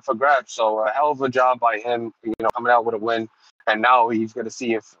might be up for grabs. So, a hell of a job by him, coming out with a win. And now he's going to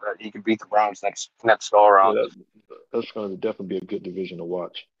see if he can beat the Browns next go around. Yeah, that's going to definitely be a good division to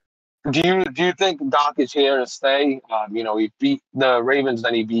watch. Do you think Doc is here to stay? He beat the Ravens,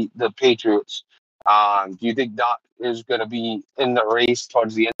 then he beat the Patriots. Do you think Doc is going to be in the race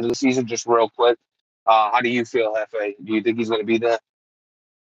towards the end of the season? Just real quick, how do you feel, Hefe? Do you think he's going to be there?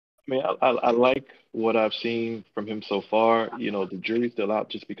 I mean, I like what I've seen from him so far. The jury's still out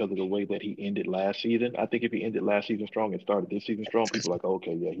just because of the way that he ended last season. I think if he ended last season strong and started this season strong, people are like,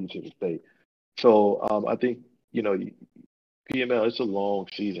 okay, yeah, he's here to stay. So I think, PML, it's a long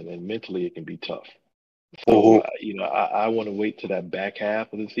season, and mentally it can be tough. So, I want to wait to that back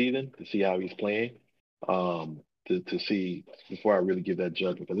half of the season to see how he's playing, to see before I really give that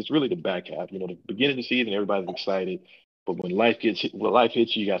judgment, because it's really the back half. The beginning of the season, everybody's excited. But when life hits you,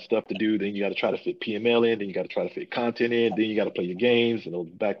 you got stuff to do. Then you got to try to fit PML in. Then you got to try to fit content in. Then you got to play your games, and those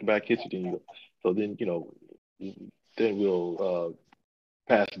back-to-back hits you. Then we'll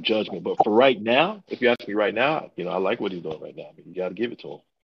pass judgment. But for right now, if you ask me right now, I like what he's doing right now. I mean, you got to give it to him.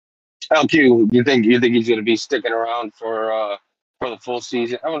 LQ, you think he's going to be sticking around for the full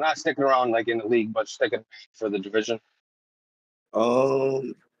season? I mean, not sticking around like in the league, but sticking for the division.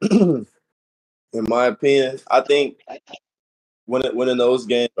 In my opinion, I think winning those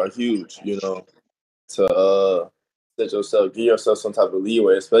games are huge. To give yourself some type of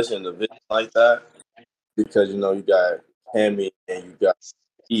leeway, especially in a division like that, because you got Hammy and you got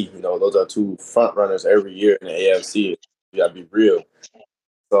E. Those are 2 front runners every year in the AFC. You got to be real.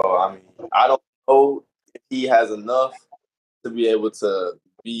 So I mean, I don't know if he has enough to be able to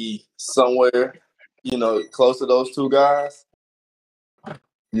be somewhere, close to those 2 guys.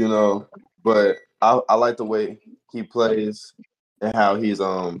 But I like the way he plays and how he's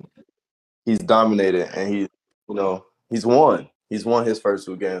dominated, and he's won. He's won his first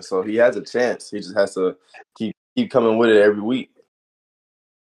 2 games, so he has a chance. He just has to keep coming with it every week.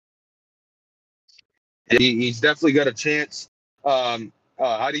 He's definitely got a chance. How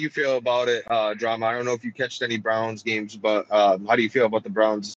do you feel about it, Drama? I don't know if you catched any Browns games, but how do you feel about the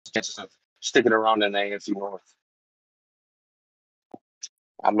Browns' chances of sticking around in the AFC North?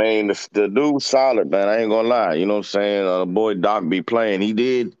 I mean, the dude's solid, man. I ain't gonna lie. You know what I'm saying? The boy Doc be playing. He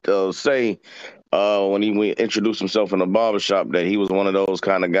did say when he introduced himself in the barbershop that he was one of those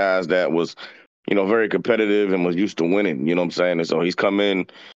kind of guys that was, very competitive and was used to winning. You know what I'm saying? And so he's come in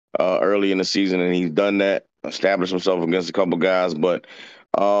early in the season and he's done that, established himself against a couple guys. But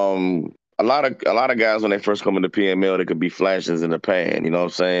a lot of guys when they first come into PML, they could be flashes in the pan. You know what I'm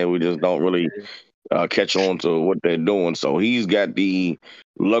saying? We just don't really catch on to what they're doing. So he's got the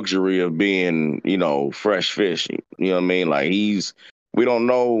luxury of being, fresh fish. You know what I mean? Like we don't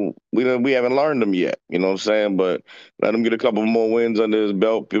know, we haven't learned him yet. You know what I'm saying? But let him get a couple more wins under his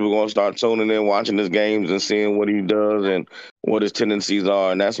belt. People are gonna start tuning in, watching his games, and seeing what he does and what his tendencies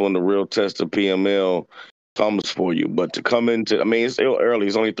are. And that's when the real test of PML comes for you. But to come into, I mean, it's still early.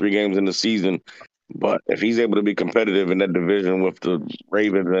 It's only 3 games in the season. But if he's able to be competitive in that division with the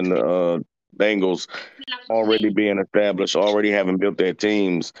Ravens and the Bengals already being established, already having built their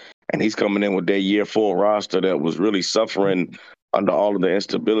teams, and he's coming in with their year 4 roster that was really suffering under all of the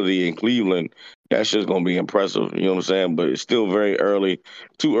instability in Cleveland, that's just going to be impressive. You know what I'm saying? But it's still very early,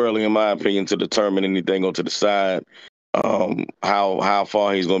 too early in my opinion to determine anything on to the side, how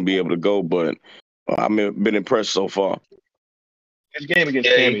far he's going to be able to go. But I've been impressed so far. His game against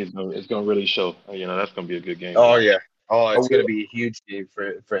Tammy is going to really show. That's going to be a good game. Oh yeah. Oh, it's going to be a huge game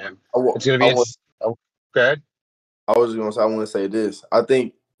for him. It's going to be. Go ahead. I want to say this. I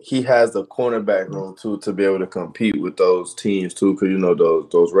think he has the cornerback room too to be able to compete with those teams too,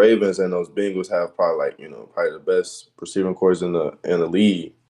 because those Ravens and those Bengals have probably the best receiving corps in the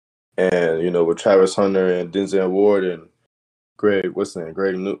league, and with Travis Hunter and Denzel Ward and Greg, what's his name?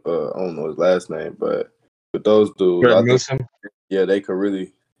 Greg, I don't know his last name, but with those dudes, Greg I think, Newsom. yeah, he could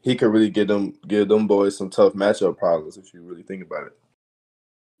really give them boys some tough matchup problems if you really think about it.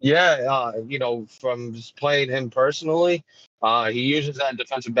 Yeah, from just playing him personally, he uses that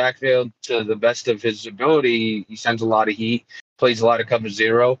defensive backfield to the best of his ability. He sends a lot of heat, plays a lot of cover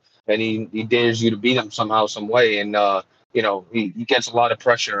 0, and he dares you to beat him somehow, some way. And he gets a lot of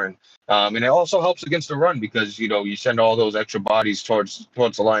pressure, and it also helps against the run because you send all those extra bodies towards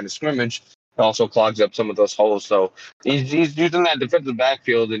the line of scrimmage. It also clogs up some of those holes. So he's using that defensive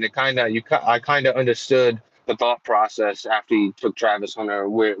backfield, and I kind of understood the thought process after he took Travis Hunter,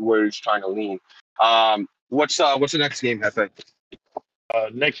 where he's trying to lean. What's the next game, Hefe?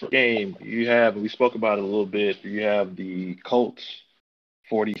 Next game, we spoke about it a little bit. You have the Colts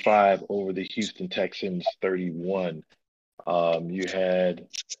 45 over the Houston Texans 31. You had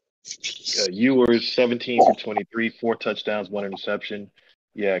Ewers 17 for 23, 4 touchdowns, 1 interception.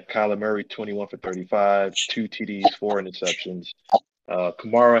 Yeah, Kyler Murray 21 for 35, 2 TDs, 4 interceptions.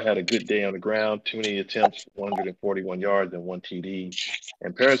 Kamara had a good day on the ground, 20 attempts, 141 yards, and 1 TD.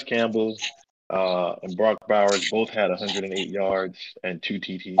 And Paris Campbell and Brock Bowers both had 108 yards and 2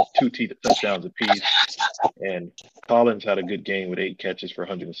 touchdowns apiece. And Collins had a good game with 8 catches for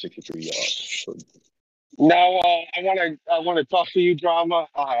 163 yards. Now, I want to talk to you, Drama.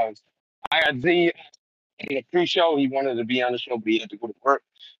 I had Z in the pre-show. He wanted to be on the show, but he had to go to work.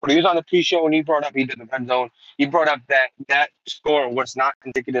 But he was on the pre-show, and he did the red zone. He brought up that score was not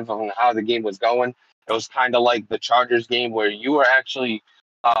indicative of how the game was going. It was kind of like the Chargers game where you were actually,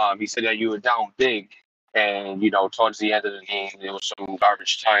 he said that you were down big, and towards the end of the game, there was some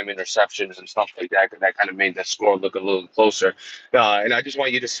garbage time interceptions and stuff like that kind of made the score look a little closer. And I just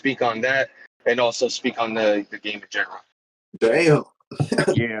want you to speak on that, and also speak on the game in general. Damn.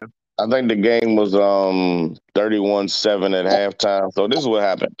 Yeah. I think the game was 31-7 at halftime. So this is what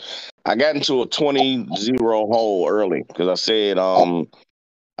happened. I got into a 20-0 hole early because I said I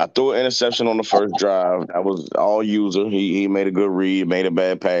threw an interception on the first drive. That was all user. He made a good read, made a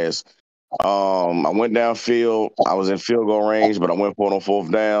bad pass. I went downfield. I was in field goal range, but I went for it on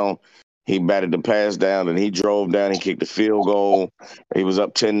 4th down. He batted the pass down, and he drove down. He kicked the field goal. He was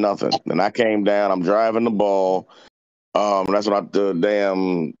up 10-0. Then I came down. I'm driving the ball. That's what the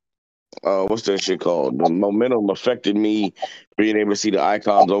damn what's that shit called? The momentum affected me being able to see the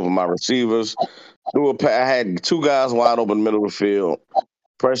icons over my receivers. I had 2 guys wide open in the middle of the field.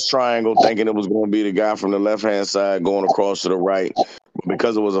 Press triangle, thinking it was going to be the guy from the left-hand side going across to the right. But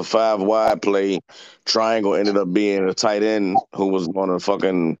because it was a 5-wide play, triangle ended up being a tight end who was on a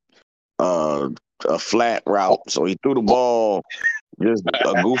fucking a flat route. So he threw the ball Just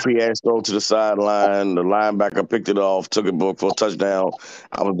a goofy ass throw to the sideline. The linebacker picked it off, took it for a touchdown.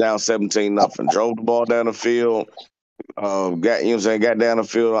 I was down 17-0. Drove the ball down the field. Got down the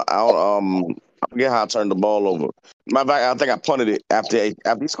field. I forget how I turned the ball over. Matter of fact, I think I punted it after he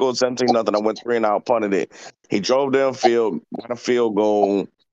scored 17-0. I went 3-and-out, punted it. He drove downfield, got a field goal.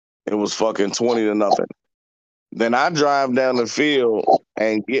 It was fucking 20-0. Then I drive down the field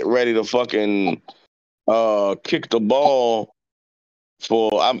and get ready to fucking kick the ball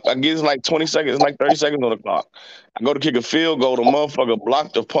for I guess like 20 seconds, like 30 seconds on the clock. I go to kick a field goal, the motherfucker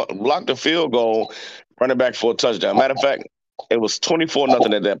blocked the field goal, running back for a touchdown. Matter of fact, it was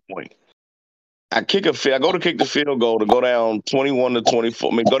 24-0 at that point. I go to kick the field goal to go down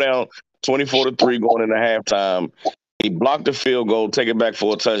 21-24. I mean, go down 24-3 going into halftime. He blocked the field goal, take it back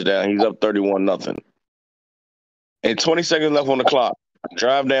for a touchdown. He's up 31-0. And 20 seconds left on the clock. I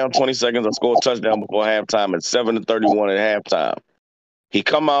drive down 20 seconds. I score a touchdown before halftime at 7-31 at halftime. He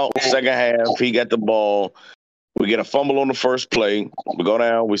come out second half. He got the ball. We get a fumble on the first play. We go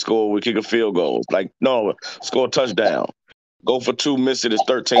down. We score. We kick a field goal. Score a touchdown. Go for two. Miss it. It's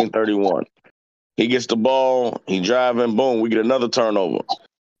 13-31. He gets the ball. He driving. Boom. We get another turnover.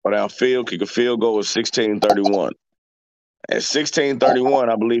 Go downfield. Kick a field goal. It's 16-31. At 16-31,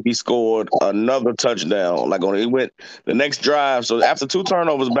 I believe he scored another touchdown. He went the next drive. So after two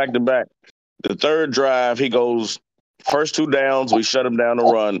turnovers back to back, the third drive, he goes first two downs. We shut him down to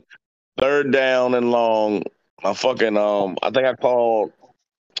run. Third down and long. I think I called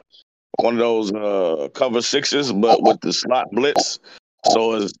one of those cover sixes, but with the slot blitz.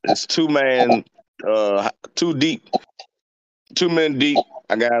 So it's two men deep.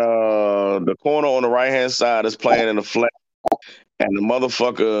 I got the corner on the right hand side is playing in the flat. And the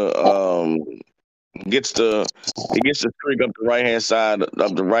motherfucker gets the streak up the right hand side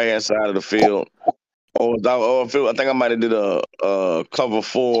of the field. I think I might have did a cover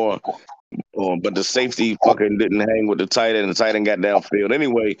four, but the safety fucking didn't hang with the tight end. The tight end got downfield.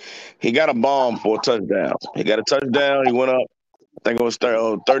 Anyway, he got a bomb for a touchdown. He got a touchdown. He went up. I think it was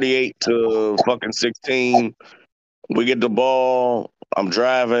 38 to fucking 16. We get the ball. I'm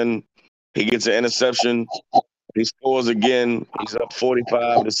driving. He gets an interception. He scores again. He's up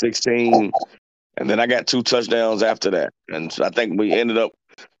 45 to 16. And then I got two touchdowns after that. And I think we ended up,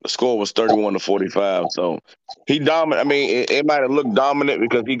 the score was 31 to 45. So he dominated. I mean, it might have looked dominant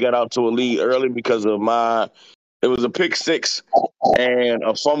because he got out to a lead early because of it was a pick six and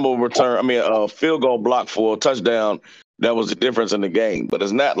a fumble return. I mean, a field goal block for a touchdown. That was the difference in the game. But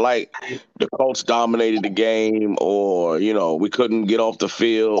it's not like the Colts dominated the game or, we couldn't get off the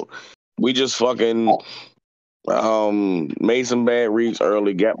field. We just fucking made some bad reads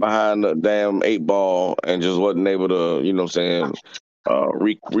early, got behind the damn 8 ball, and just wasn't able to,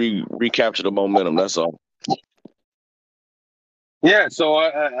 recapture the momentum. That's all. Yeah, so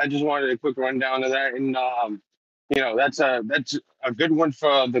I just wanted a quick rundown of that, and that's a good one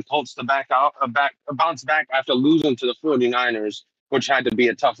for the Colts to bounce back after losing to the 49ers, which had to be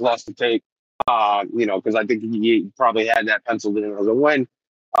a tough loss to take. Because I think he probably had that penciled in as a win.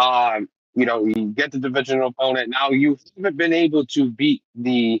 You get the divisional opponent. Now you haven't been able to beat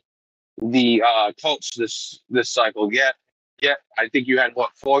the Colts this cycle yet. I think you had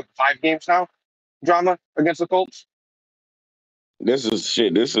 5 games now, drama against the Colts. This is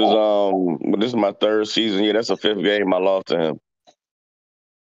shit. This is my third season. Yeah, that's the 5th game I lost to him.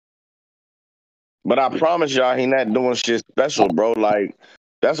 But I promise y'all, he not doing shit special, bro. Like,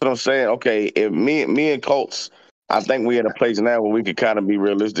 that's what I'm saying. Okay, if me and Colts, I think we at a place now where we could kind of be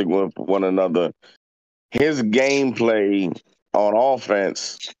realistic with one another. His gameplay on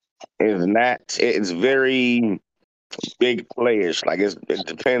offense is not. It's very big playish. Like it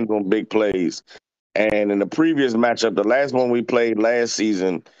depends on big plays. And in the previous matchup, the last one we played last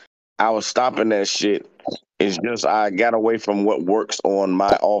season, I was stopping that shit. It's just I got away from what works on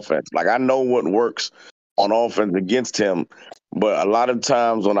my offense. Like I know what works on offense against him, but a lot of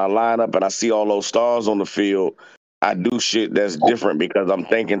times when I line up and I see all those stars on the field, I do shit that's different because I'm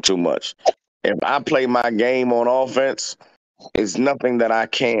thinking too much. If I play my game on offense, it's nothing that I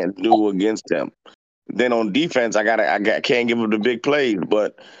can't do against him. Then on defense, I can't give him the big plays,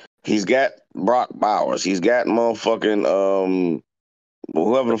 but he's got Brock Bowers. He's got motherfucking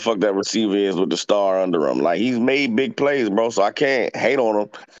whoever the fuck that receiver is with the star under him. Like he's made big plays, bro. So I can't hate on him.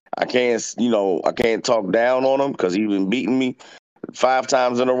 I can't talk down on him because he's been beating me 5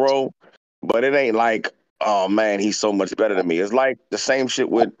 times in a row. But it ain't like, oh man, he's so much better than me. It's like the same shit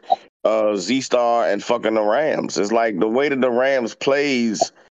with Z-Star and fucking the Rams. It's like the way that the Rams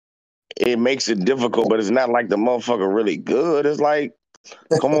plays, it makes it difficult, but it's not like the motherfucker really good. It's like,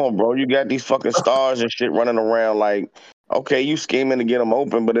 come on, bro. You got these fucking stars and shit running around like Okay, you scheming to get them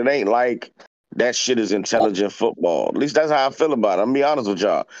open, but it ain't like that shit is intelligent football. At least that's how I feel about it. I'm gonna be honest with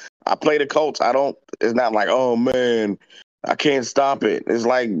y'all. I play the Colts. I don't. It's not like, oh man, I can't stop it. It's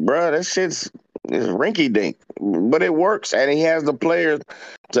like, bruh, that shit's it's rinky dink, but it works, and he has the players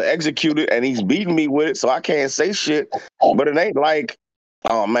to execute it, and he's beating me with it, so I can't say shit. But it ain't like,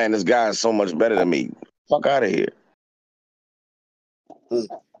 oh man, this guy is so much better than me. Fuck out of here.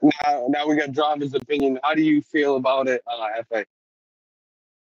 Now we got Drama's opinion. How do you feel about it, FA?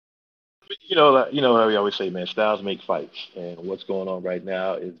 How we always say, man, styles make fights, and what's going on right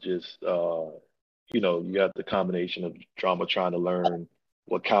now is just, you got the combination of Drama trying to learn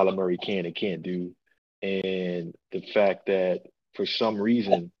what Kyler Murray can and can't do, and the fact that for some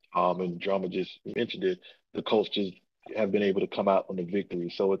reason, and Drama just mentioned it, the Colts just have been able to come out on the victory.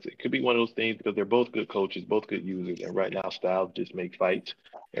 So it could be one of those things because they're both good coaches, both good users, and right now styles just make fights.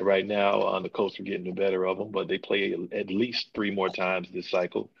 And right now, the Colts are getting the better of them, but they play at least three more times this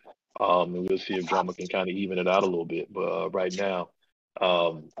cycle. And we'll see if Drama can kind of even it out a little bit. But right now,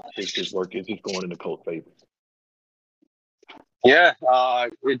 it's just working. It's just going in the Colts' favor. Yeah,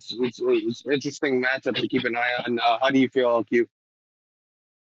 it's interesting matchup to keep an eye on. How do you feel, LQ?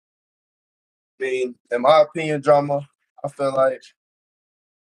 I mean, in my opinion, Drama, I feel like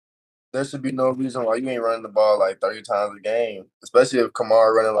there should be no reason why you ain't running the ball like 30 times a game, especially if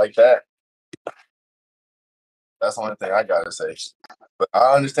Kamara running like that. That's the only thing I gotta say. But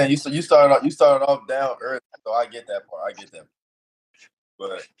I understand you started off down early, so I get that part.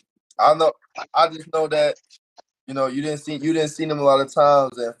 But I just know that you didn't see them a lot of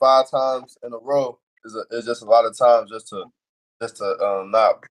times, and 5 times in a row is just a lot of times just to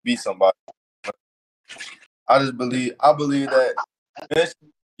not beat somebody. I believe that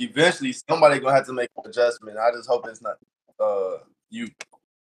eventually somebody gonna have to make an adjustment. I just hope it's not you.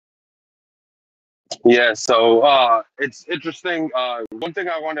 Yeah, so it's interesting. One thing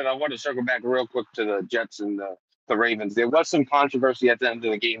I wanted to circle back real quick to the Jets and the Ravens. There was some controversy at the end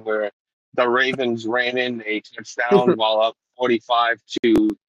of the game where the Ravens ran in a touchdown while up 45 to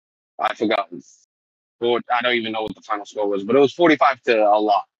I forgot. I don't even know what the final score was, but it was 45 to a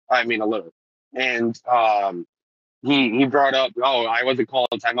lot. I mean a little. And he brought up, oh, I wasn't calling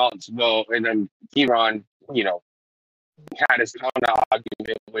timeouts. Well, and then Kieran, had his counter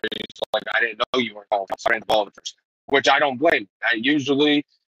argument where he's like, I didn't know you were calling the ball the first time, which I don't blame. Usually,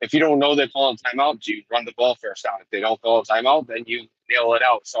 if you don't know they're calling timeout, you run the ball first down. If they don't call a timeout, then you nail it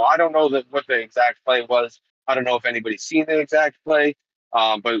out. So I don't know what the exact play was. I don't know if anybody's seen the exact play,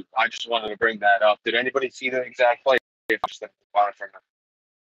 but I just wanted to bring that up. Did anybody see the exact play?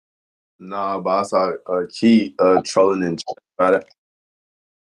 Nah, but I saw Key trolling and about it.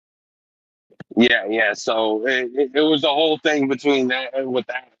 Yeah. So it was a whole thing between that with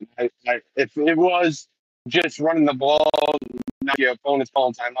that. If it was just running the ball, now your opponent's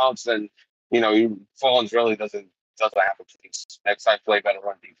calling timeouts, then Fallins really doesn't have a place. Next time, play better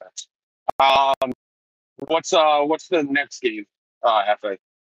run defense. What's the next game, FA?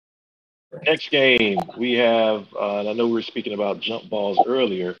 Next game, we have, and I know we were speaking about jump balls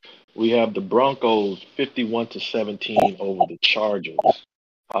earlier. We have the Broncos 51-17 over the Chargers.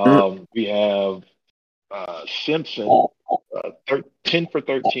 We have Simpson 10 for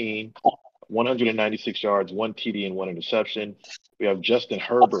 13, 196 yards, 1 TD, and 1 interception. We have Justin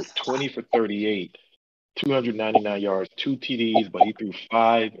Herbert 20 for 38, 299 yards, 2 TDs, but he threw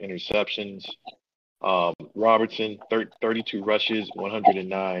 5 interceptions. Robertson 32 rushes,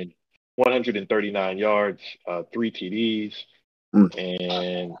 139 yards, 3 TDs.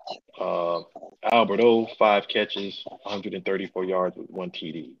 And Albert O, 5 catches, 134 yards with 1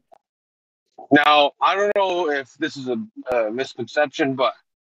 TD. Now, I don't know if this is a misconception, but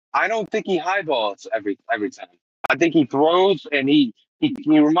I don't think he highballs every time. I think he throws, and he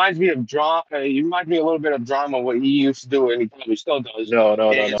reminds me of drama. He reminds me a little bit of Drama, what he used to do, and he probably still does. No. I'm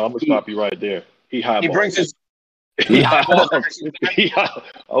gonna stop you right there. He highballs. He brings his. He highballs. I'm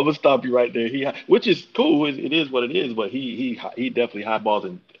gonna stop you right there. Which is cool. It is what it is. But he definitely highballs,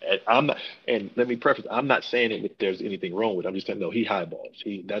 and I'm not. And let me preface: I'm not saying if there's anything wrong with it. I'm just saying no. He highballs.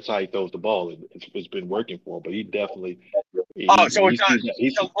 That's how he throws the ball. And it's been working for him. But he definitely. So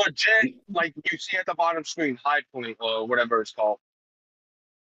it's a legit, like you see at the bottom screen, high point or whatever it's called.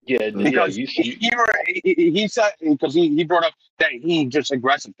 Yeah, because he said, because he brought up that he just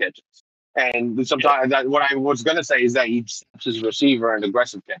aggressive catches, and sometimes that what I was gonna say is that he stops his receiver and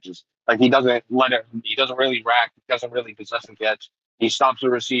aggressive catches. Like he doesn't really rack, he doesn't really possession catch. He stops the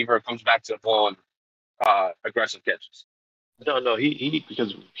receiver, comes back to the ball, and aggressive catches. No, he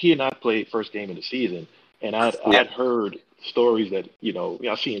because he and I played first game of the season, and I'd heard stories that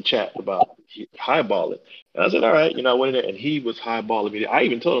I see in chat about highballing. And I said, all right, I went in there and he was highballing me. I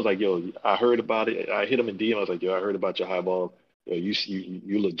even told him, I was like, yo, I heard about it. I hit him in DM. I was like, yo, I heard about your highball. Yo,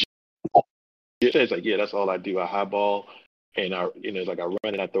 you legit. It's like, yeah, that's all I do. I highball, and it's like I run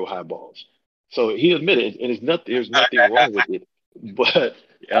and I throw highballs. So he admitted, and there's nothing wrong with it, but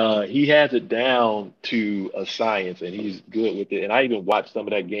he has it down to a science, and he's good with it. And I even watched some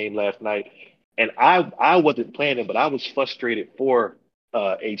of that game last night, and I wasn't playing him, but I was frustrated for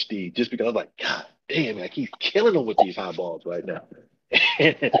HD just because I was like, God damn, like he's killing them with these highballs right now.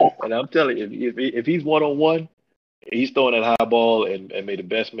 And I'm telling you, if he's 1-on-1. He's throwing that high ball and may the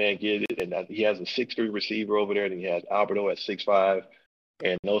best man get it. And he has a 6'3" receiver over there, and he has Alberto at 6'5",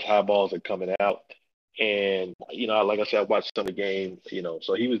 and those high balls are coming out. And like I said, I watched some of the game.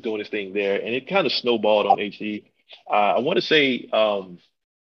 So he was doing his thing there, and it kind of snowballed on HD. I want to say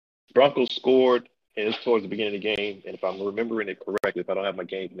Broncos scored, and it's towards the beginning of the game. And if I'm remembering it correctly, if I don't have my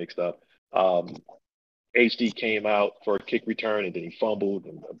games mixed up, HD came out for a kick return, and then he fumbled,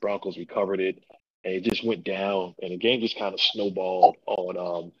 and the Broncos recovered it, and it just went down, and the game just kind of snowballed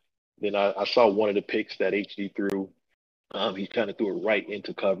on. Then I saw one of the picks that HD threw. He kind of threw it right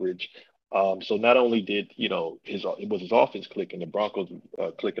into coverage. So not only did it was his offense clicking, the Broncos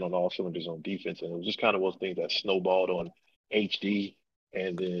clicking on all cylinders on defense, and it was just kind of one of those things that snowballed on HD,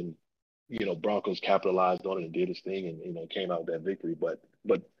 and then Broncos capitalized on it and did his thing, and came out with that victory. But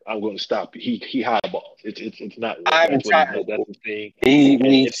I'm going to stop. He highballs. It's not. That's what he does. That's his thing.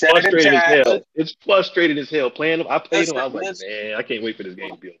 He It's said it in frustrating as chat. hell. It's frustrating as hell. Playing him, I played him. I was like, Listen. man, I can't wait for this game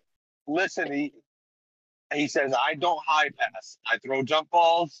to be over. Listen, he says, I don't high pass. I throw jump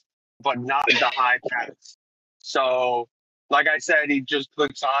balls, but not the high pass. So, like I said, he just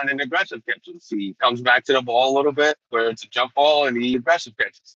clicks on an aggressive catches. He comes back to the ball a little bit where it's a jump ball and he aggressive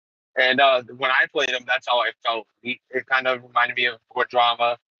catches. And when I played him, that's how I felt. It kind of reminded me of what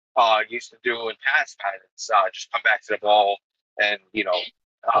Drama used to do in pass patterns. Just come back to the ball and,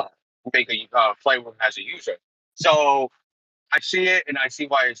 make a play with him as a user. So I see it, and I see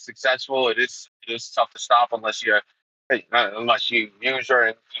why it's successful. It is tough to stop unless you use her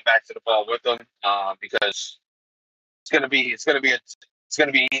and come back to the ball with them, because it's gonna be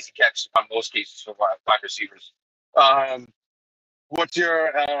easy catch on most cases for wide receivers. What's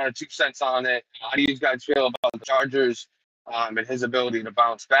your 2 cents on it? How do you guys feel about the Chargers and his ability to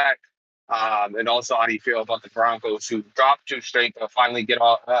bounce back? And also, how do you feel about the Broncos, who dropped 2 straight to finally get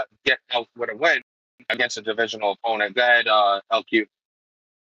out with a win against a divisional opponent? Go ahead, LQ.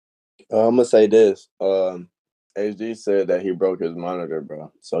 I'm gonna say this. HD said that he broke his monitor,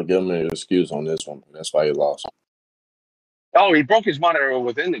 bro. So give him an excuse on this one. That's why he lost. Oh, he broke his monitor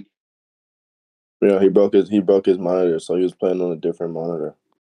within the game. Yeah, he broke his monitor, so he was playing on a different monitor.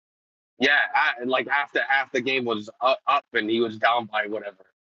 Yeah, like after half the game was up and he was down by whatever.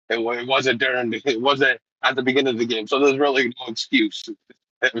 It wasn't it wasn't at the beginning of the game, so there's really no excuse to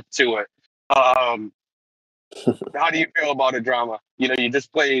it. How do you feel about a Drama? You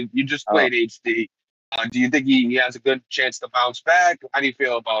just played HD. Do you think he has a good chance to bounce back? How do you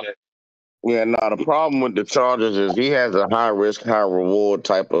feel about it? Yeah, no, the problem with the Chargers is he has a high risk, high reward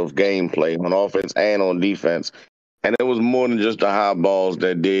type of gameplay on offense and on defense. And it was more than just the high balls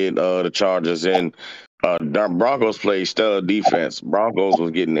that did the Chargers in. The Broncos played stellar defense. Broncos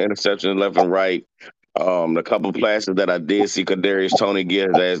was getting interceptions left and right. The couple passes that I did see Kadarius Toney get,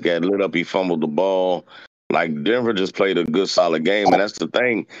 his ass got lit up. He fumbled the ball. Like Denver just played a good, solid game, and that's the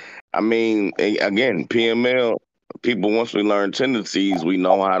thing. I mean, again, PML people, once we learn tendencies, we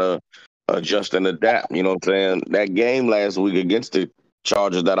know how to adjust and adapt. You know what I'm saying? That game last week against the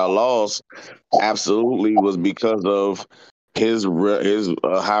Chargers that I lost absolutely was because of his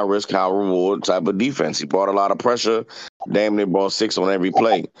high risk, high reward type of defense. He brought a lot of pressure. Damn near brought 6 on every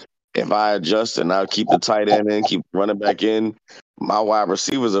play. If I adjust and I keep the tight end in, keep running back in, my wide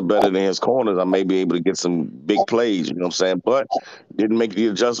receivers are better than his corners. I may be able to get some big plays, you know what I'm saying? But didn't make the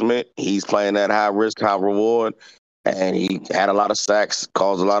adjustment. He's playing that high risk, high reward, and he had a lot of sacks,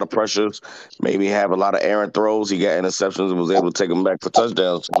 caused a lot of pressures, maybe have a lot of errant throws. He got interceptions and was able to take them back for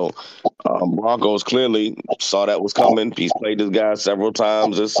touchdowns. So Broncos clearly saw that was coming. He's played this guy several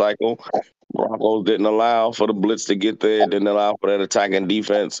times this cycle. Broncos didn't allow for the blitz to get there, didn't allow for that attacking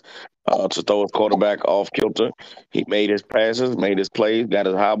defense to throw his quarterback off kilter. He made his passes, made his plays, got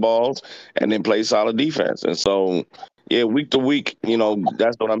his high balls, and then played solid defense. And so, yeah, week to week,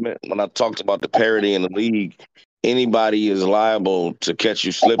 that's what I meant when I talked about the parity in the league. Anybody is liable to catch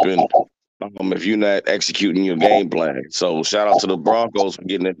you slipping if you're not executing your game plan. So shout out to the Broncos for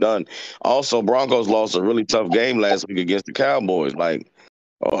getting it done. Also, Broncos lost a really tough game last week against the Cowboys. Like,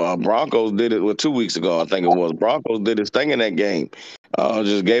 Broncos did it 2 weeks ago, I think it was. Broncos did his thing in that game.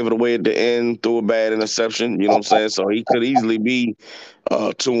 Just gave it away at the end, threw a bad interception. You know what I'm saying? So he could easily be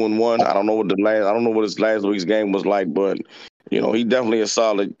 2-1. I don't know what his last week's game was like, but he definitely a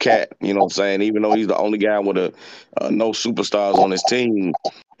solid cat. You know what I'm saying? Even though he's the only guy with no superstars on his team,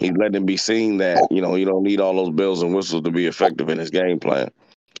 he's letting it be seen that you don't need all those bells and whistles to be effective in his game plan.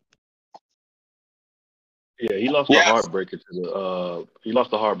 Yeah, he lost the heartbreaker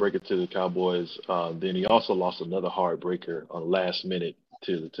to the Cowboys. Then he also lost another heartbreaker on last minute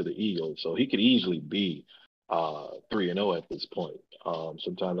to the Eagles. So he could easily be 3-0 at this point.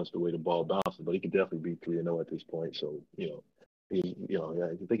 Sometimes that's the way the ball bounces, but he could definitely be 3-0 at this point. So yeah, I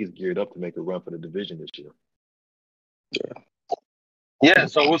think he's geared up to make a run for the division this year. Yeah,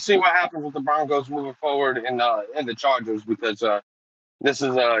 so we'll see what happens with the Broncos moving forward in the Chargers because this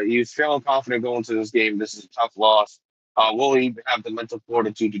is he's feeling confident going to this game. This is a tough loss. Will he have the mental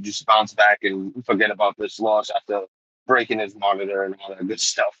fortitude to just bounce back and forget about this loss after breaking his monitor and all that good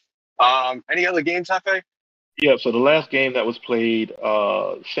stuff? Any other games, Hefe? Yeah, so the last game that was played,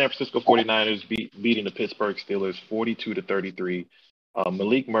 San Francisco 49ers beating the Pittsburgh Steelers 42-33.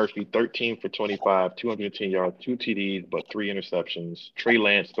 Malik Murphy, 13 for 25, 210 yards, 2 TDs, but 3 interceptions. Trey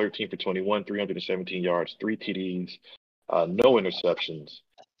Lance, 13 for 21, 317 yards, 3 TDs, no interceptions.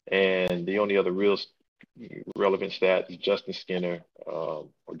 And the only other real relevant stat is Justin Skinner, or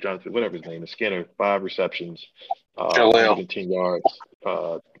Jonathan, whatever his name is, Skinner, 5 receptions, 110 yards,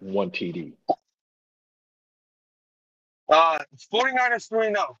 1 TD. 49ers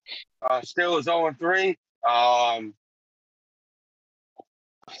 3-0. Steelers 0-3.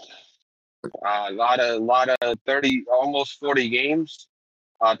 A lot of 30, almost 40 games,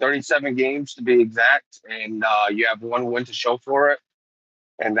 37 games to be exact, and you have one win to show for it.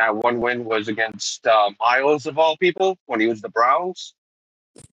 And that one win was against Miles of all people when he was the Browns.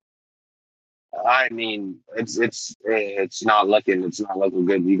 I mean, it's not looking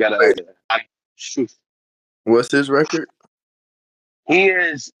good. You gotta shoot. What's his record? He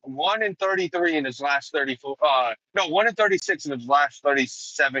is 1-33 in his last 34. 1-36 in his last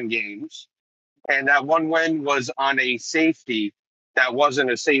 37 games. And that one win was on a safety that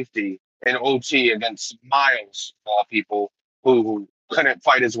wasn't a safety in OT against Miles, of all people, who couldn't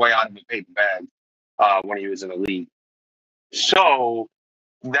fight his way out of a paper bag when he was in the league. So,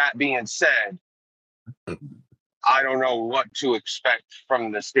 that being said, I don't know what to expect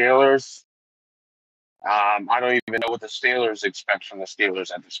from the Steelers. I don't even know what the Steelers expect from the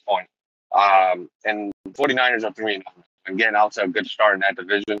Steelers at this point. And 49ers are 3-0. Again, out to a good start in that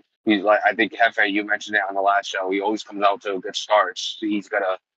division. He's like, I think Hefe, you mentioned it on the last show. He always comes out to a good start. He's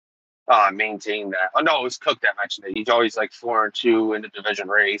gonna maintain that. Oh no, it was Cook that mentioned it. He's always like 4-2 in the division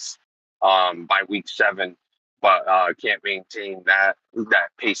race by week 7, but can't maintain that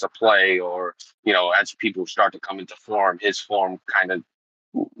pace of play, or as people start to come into form, his form kind of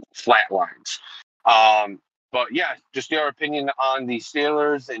flatlines. But yeah, just your opinion on the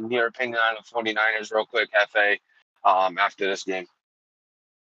Steelers and your opinion on the 49ers real quick, Hefe, after this game.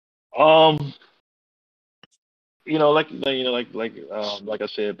 Like I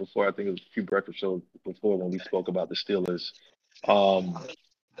said before, I think it was a few breakfast shows before when we spoke about the Steelers.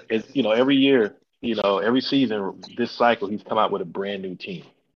 Every year, every season, this cycle, he's come out with a brand new team.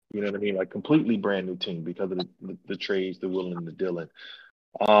 You know what I mean? Like completely brand new team because of the trades, the Will and the Dylan.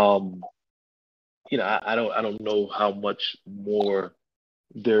 I don't know how much more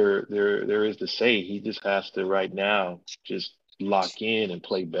there is to say. He just has to right now just lock in and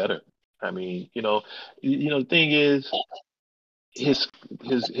play better. I mean, the thing is, his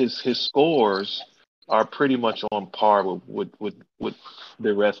scores are pretty much on par with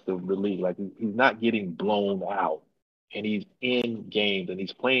the rest of the league. Like he's not getting blown out, and he's in games and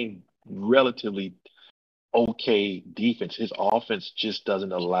he's playing relatively okay defense. His offense just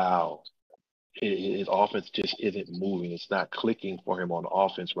doesn't allow. His offense just isn't moving. It's not clicking for him on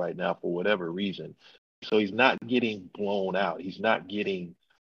offense right now for whatever reason. So he's not getting blown out. He's not getting,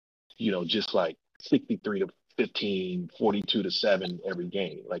 just like 63-15, 42-7 every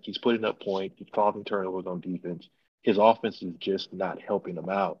game. Like he's putting up points. He's causing turnovers on defense. His offense is just not helping him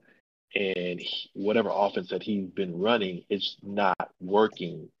out. And whatever offense that he's been running, it's not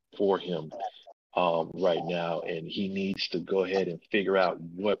working for him right now, and he needs to go ahead and figure out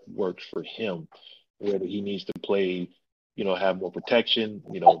what works for him, whether he needs to play, have more protection,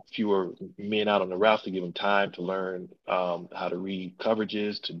 fewer men out on the routes to give him time to learn how to read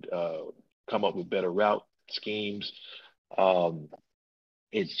coverages, to come up with better route schemes.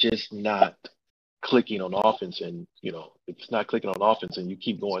 It's just not clicking on offense, and if it's not clicking on offense and you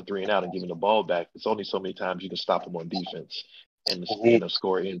keep going 3 and out and giving the ball back, it's only so many times you can stop him on defense. and the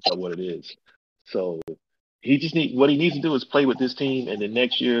score ends up what it is. So what he needs to do is play with this team, and then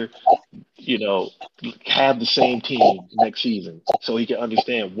next year, you know, have the same team next season so he can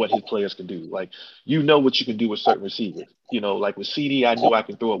understand what his players can do. Like, what you can do with certain receivers. Like with CD, I know I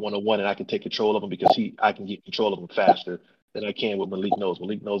can throw it 1-on-1 and I can take control of him because I can get control of him faster than I can with Malik Knowles.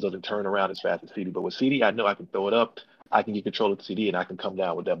 Malik Knowles doesn't turn around as fast as CD, but with CD, I know I can throw it up, I can get control of the CD, and I can come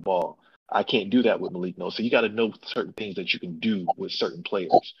down with that ball. I can't do that with Malik Knowles. So you got to know certain things that you can do with certain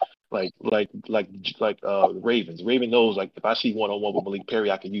players. Like Ravens. Raven knows, like, if I see 1-on-1 with Malik Perry,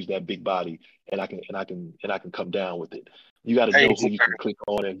 I can use that big body and I can come down with it. You got to know who you can click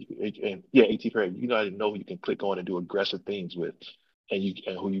on and yeah, AT Perry. You got to know who you can click on and do aggressive things with, and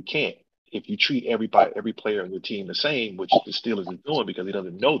who you can't. If you treat every player on your team the same, which the Steelers is doing because he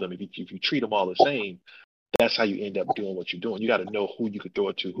doesn't know them, if you treat them all the same, that's how you end up doing what you're doing. You got to know who you can throw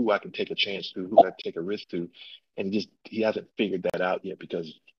it to, who I can take a chance to, who I can take a risk to, and he hasn't figured that out yet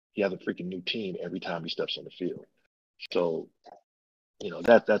because he has a freaking new team every time he steps on the field. So,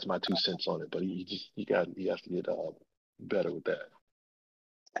 that's my 2 cents on it. But he has to get better with that.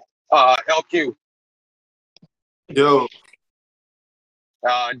 LQ. Yo.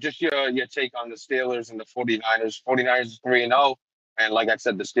 Just your take on the Steelers and the 49ers. 49ers is 3-0. And like I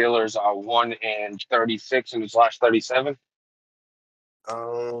said, the Steelers are 1-36 in his last 37.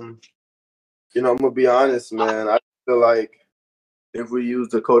 I'm gonna be honest, man. I feel like if we use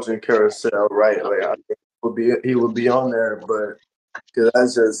the coaching carousel right, like I think he would be on there, but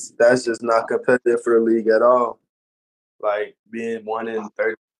because that's just not competitive for the league at all. Like being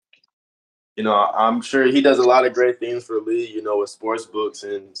 1-30. I'm sure he does a lot of great things for the league, with sports books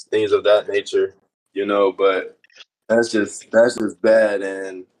and things of that nature, but that's just bad,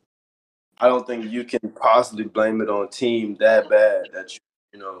 and I don't think you can possibly blame it on a team that bad that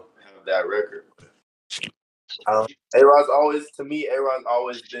have that record. A-Rod's always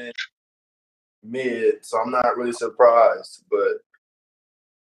been mid, so I'm not really surprised, but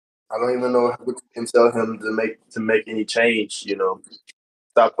I don't even know what you can tell him to make any change,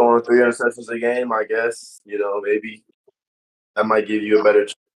 Stop throwing 3 interceptions a game, I guess, maybe that might give you a better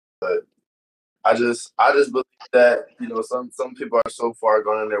chance. But I just believe that, some people are so far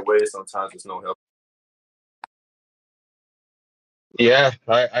gone in their way sometimes there's no help. Yeah,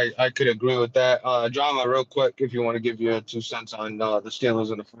 I could agree with that. Drama, real quick, if you want to give your 2 cents on the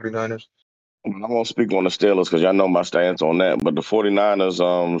Steelers and the 49ers. I'm going to speak on the Steelers because y'all know my stance on that. But the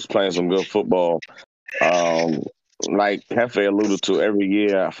 49ers is playing some good football. Like Hefe alluded to, every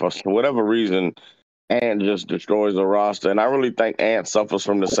year, for whatever reason, Ant just destroys the roster. And I really think Ant suffers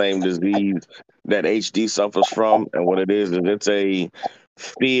from the same disease that HD suffers from. And what it is it's a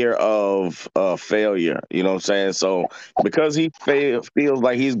fear of failure. You know what I'm saying? So because he feels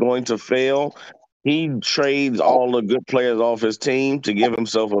like he's going to fail, he trades all the good players off his team to give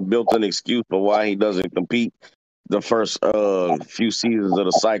himself a built-in excuse for why he doesn't compete the first few seasons of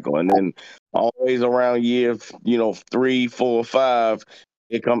the cycle. And then always around year, 3, 4, 5,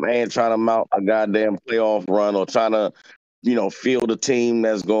 here come Ant trying to mount a goddamn playoff run or trying to, field a team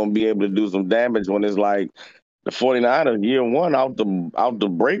that's going to be able to do some damage when it's like the 49ers year one out the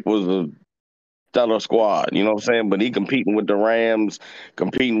break was a stellar squad, you know what I'm saying? But he competing with the Rams,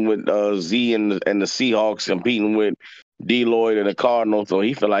 competing with Z and the Seahawks, competing with D. Lloyd and the Cardinals. So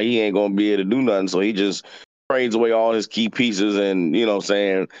he feel like he ain't gonna be able to do nothing. So he just trades away all his key pieces and,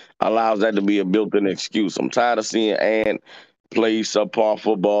 allows that to be a built-in excuse. I'm tired of seeing Ant play subpar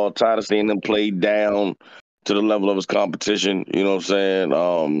football, tired of seeing him play down to the level of his competition. You know what I'm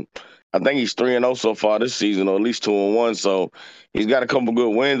saying? I think he's 3-0 so far this season, or at least 2-1. So he's got a couple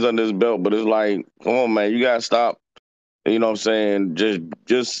good wins under his belt. But it's like, come on, man, you gotta stop. You know what I'm saying?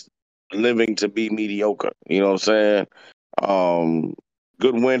 Just living to be mediocre. You know what I'm saying?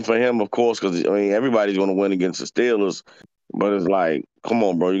 Good win for him, of course, because everybody's gonna win against the Steelers. But it's like, come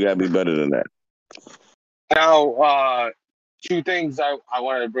on, bro, you gotta be better than that. Now, 2 things I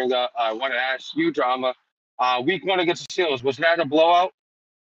wanted to bring up. I want to ask you, Drama. Week 1 against the Steelers, was that a blowout?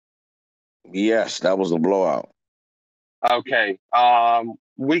 Yes, that was a blowout. Okay.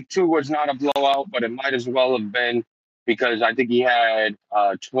 Week 2 was not a blowout, but it might as well have been because I think he had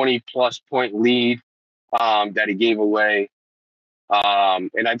a 20-plus point lead that he gave away.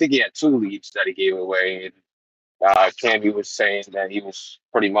 And I think he had 2 leads that he gave away. And Camby was saying that he was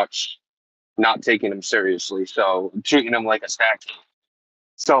pretty much not taking him seriously, so treating him like a stack.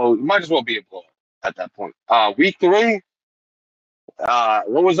 So it might as well be a blowout at that point. Week 3,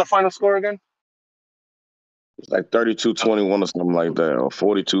 what was the final score again? It's like 32-21 or something like that, or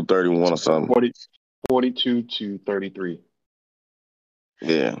 42-31 or something. 42-33.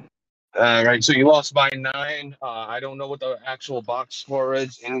 Yeah. Right, so you lost by 9. I don't know what the actual box score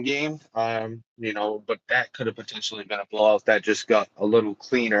is in game. But that could have potentially been a blowout that just got a little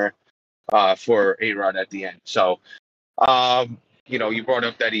cleaner for A-Rod at the end. So, you brought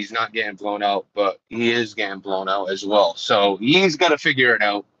up that he's not getting blown out, but he is getting blown out as well. So he's got to figure it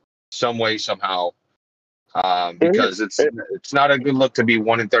out some way, somehow, because it's not a good look to be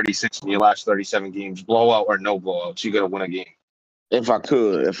 1-36 in your last 37 games, blowout or no blowouts. You got to win a game. If I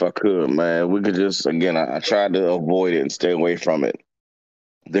could, man, we could just again. I tried to avoid it and stay away from it.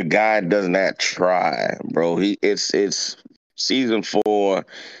 The guy does not try, bro. It's season 4.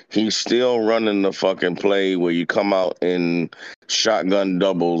 He's still running the fucking play where you come out in shotgun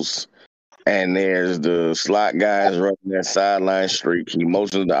doubles, and there's the slot guys running that sideline streak. He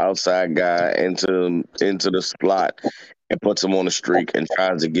motions the outside guy into the slot and puts him on the streak and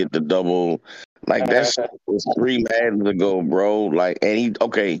tries to get the double. Like that shit was 3 Maddens ago, bro. Like, and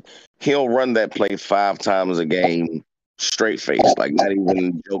he'll run that play 5 times a game, straight face, like not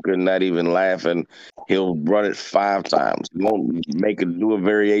even joking, not even laughing. He'll run it 5 times. He won't do a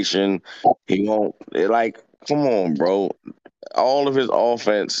variation. He won't come on, bro. All of his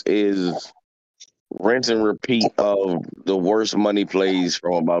offense is rinse and repeat of the worst money plays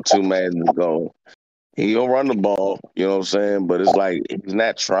from about 2 Maddens ago. He'll run the ball, you know what I'm saying? But it's like he's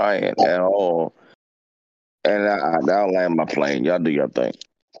not trying at all. And I'll land my plane. Y'all do your thing.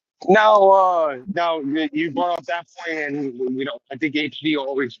 Now you brought up that point, and I think HD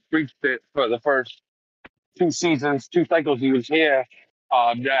always preached it for the first 2 seasons, 2 cycles he was here.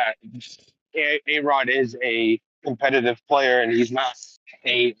 That A-Rod is a competitive player, and he's not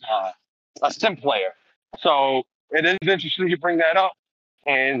a sim player. So it is interesting you bring that up,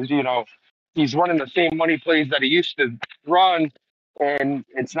 and he's running the same money plays that he used to run, and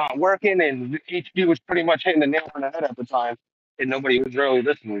it's not working. And HD was pretty much hitting the nail on the head at the time, and nobody was really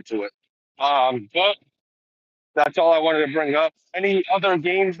listening to it. But that's all I wanted to bring up. Any other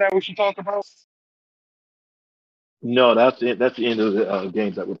games that we should talk about? No, that's it. That's the end of the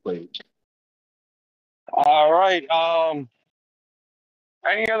games that were played. All right.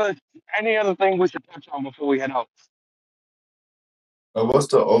 Any other thing we should touch on before we head out? What's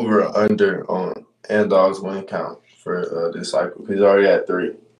the over or under on Andog's win count for this cycle? He's already at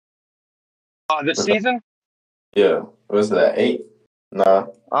 3. This season? Yeah. What's that, 8? Nah.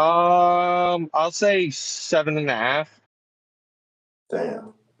 I'll say 7.5.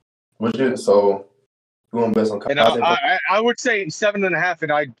 Damn. So you want to bet some content? I would say 7.5,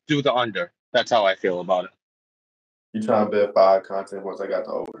 and I do the under. That's how I feel about it. You trying to bet 5 content points? I got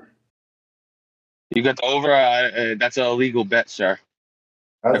the over. You got the over. That's an illegal bet, sir.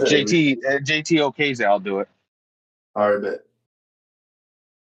 If JT okays it, I'll do it. All right,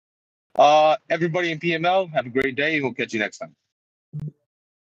 bet. Everybody in PML, have a great day. We'll catch you next time.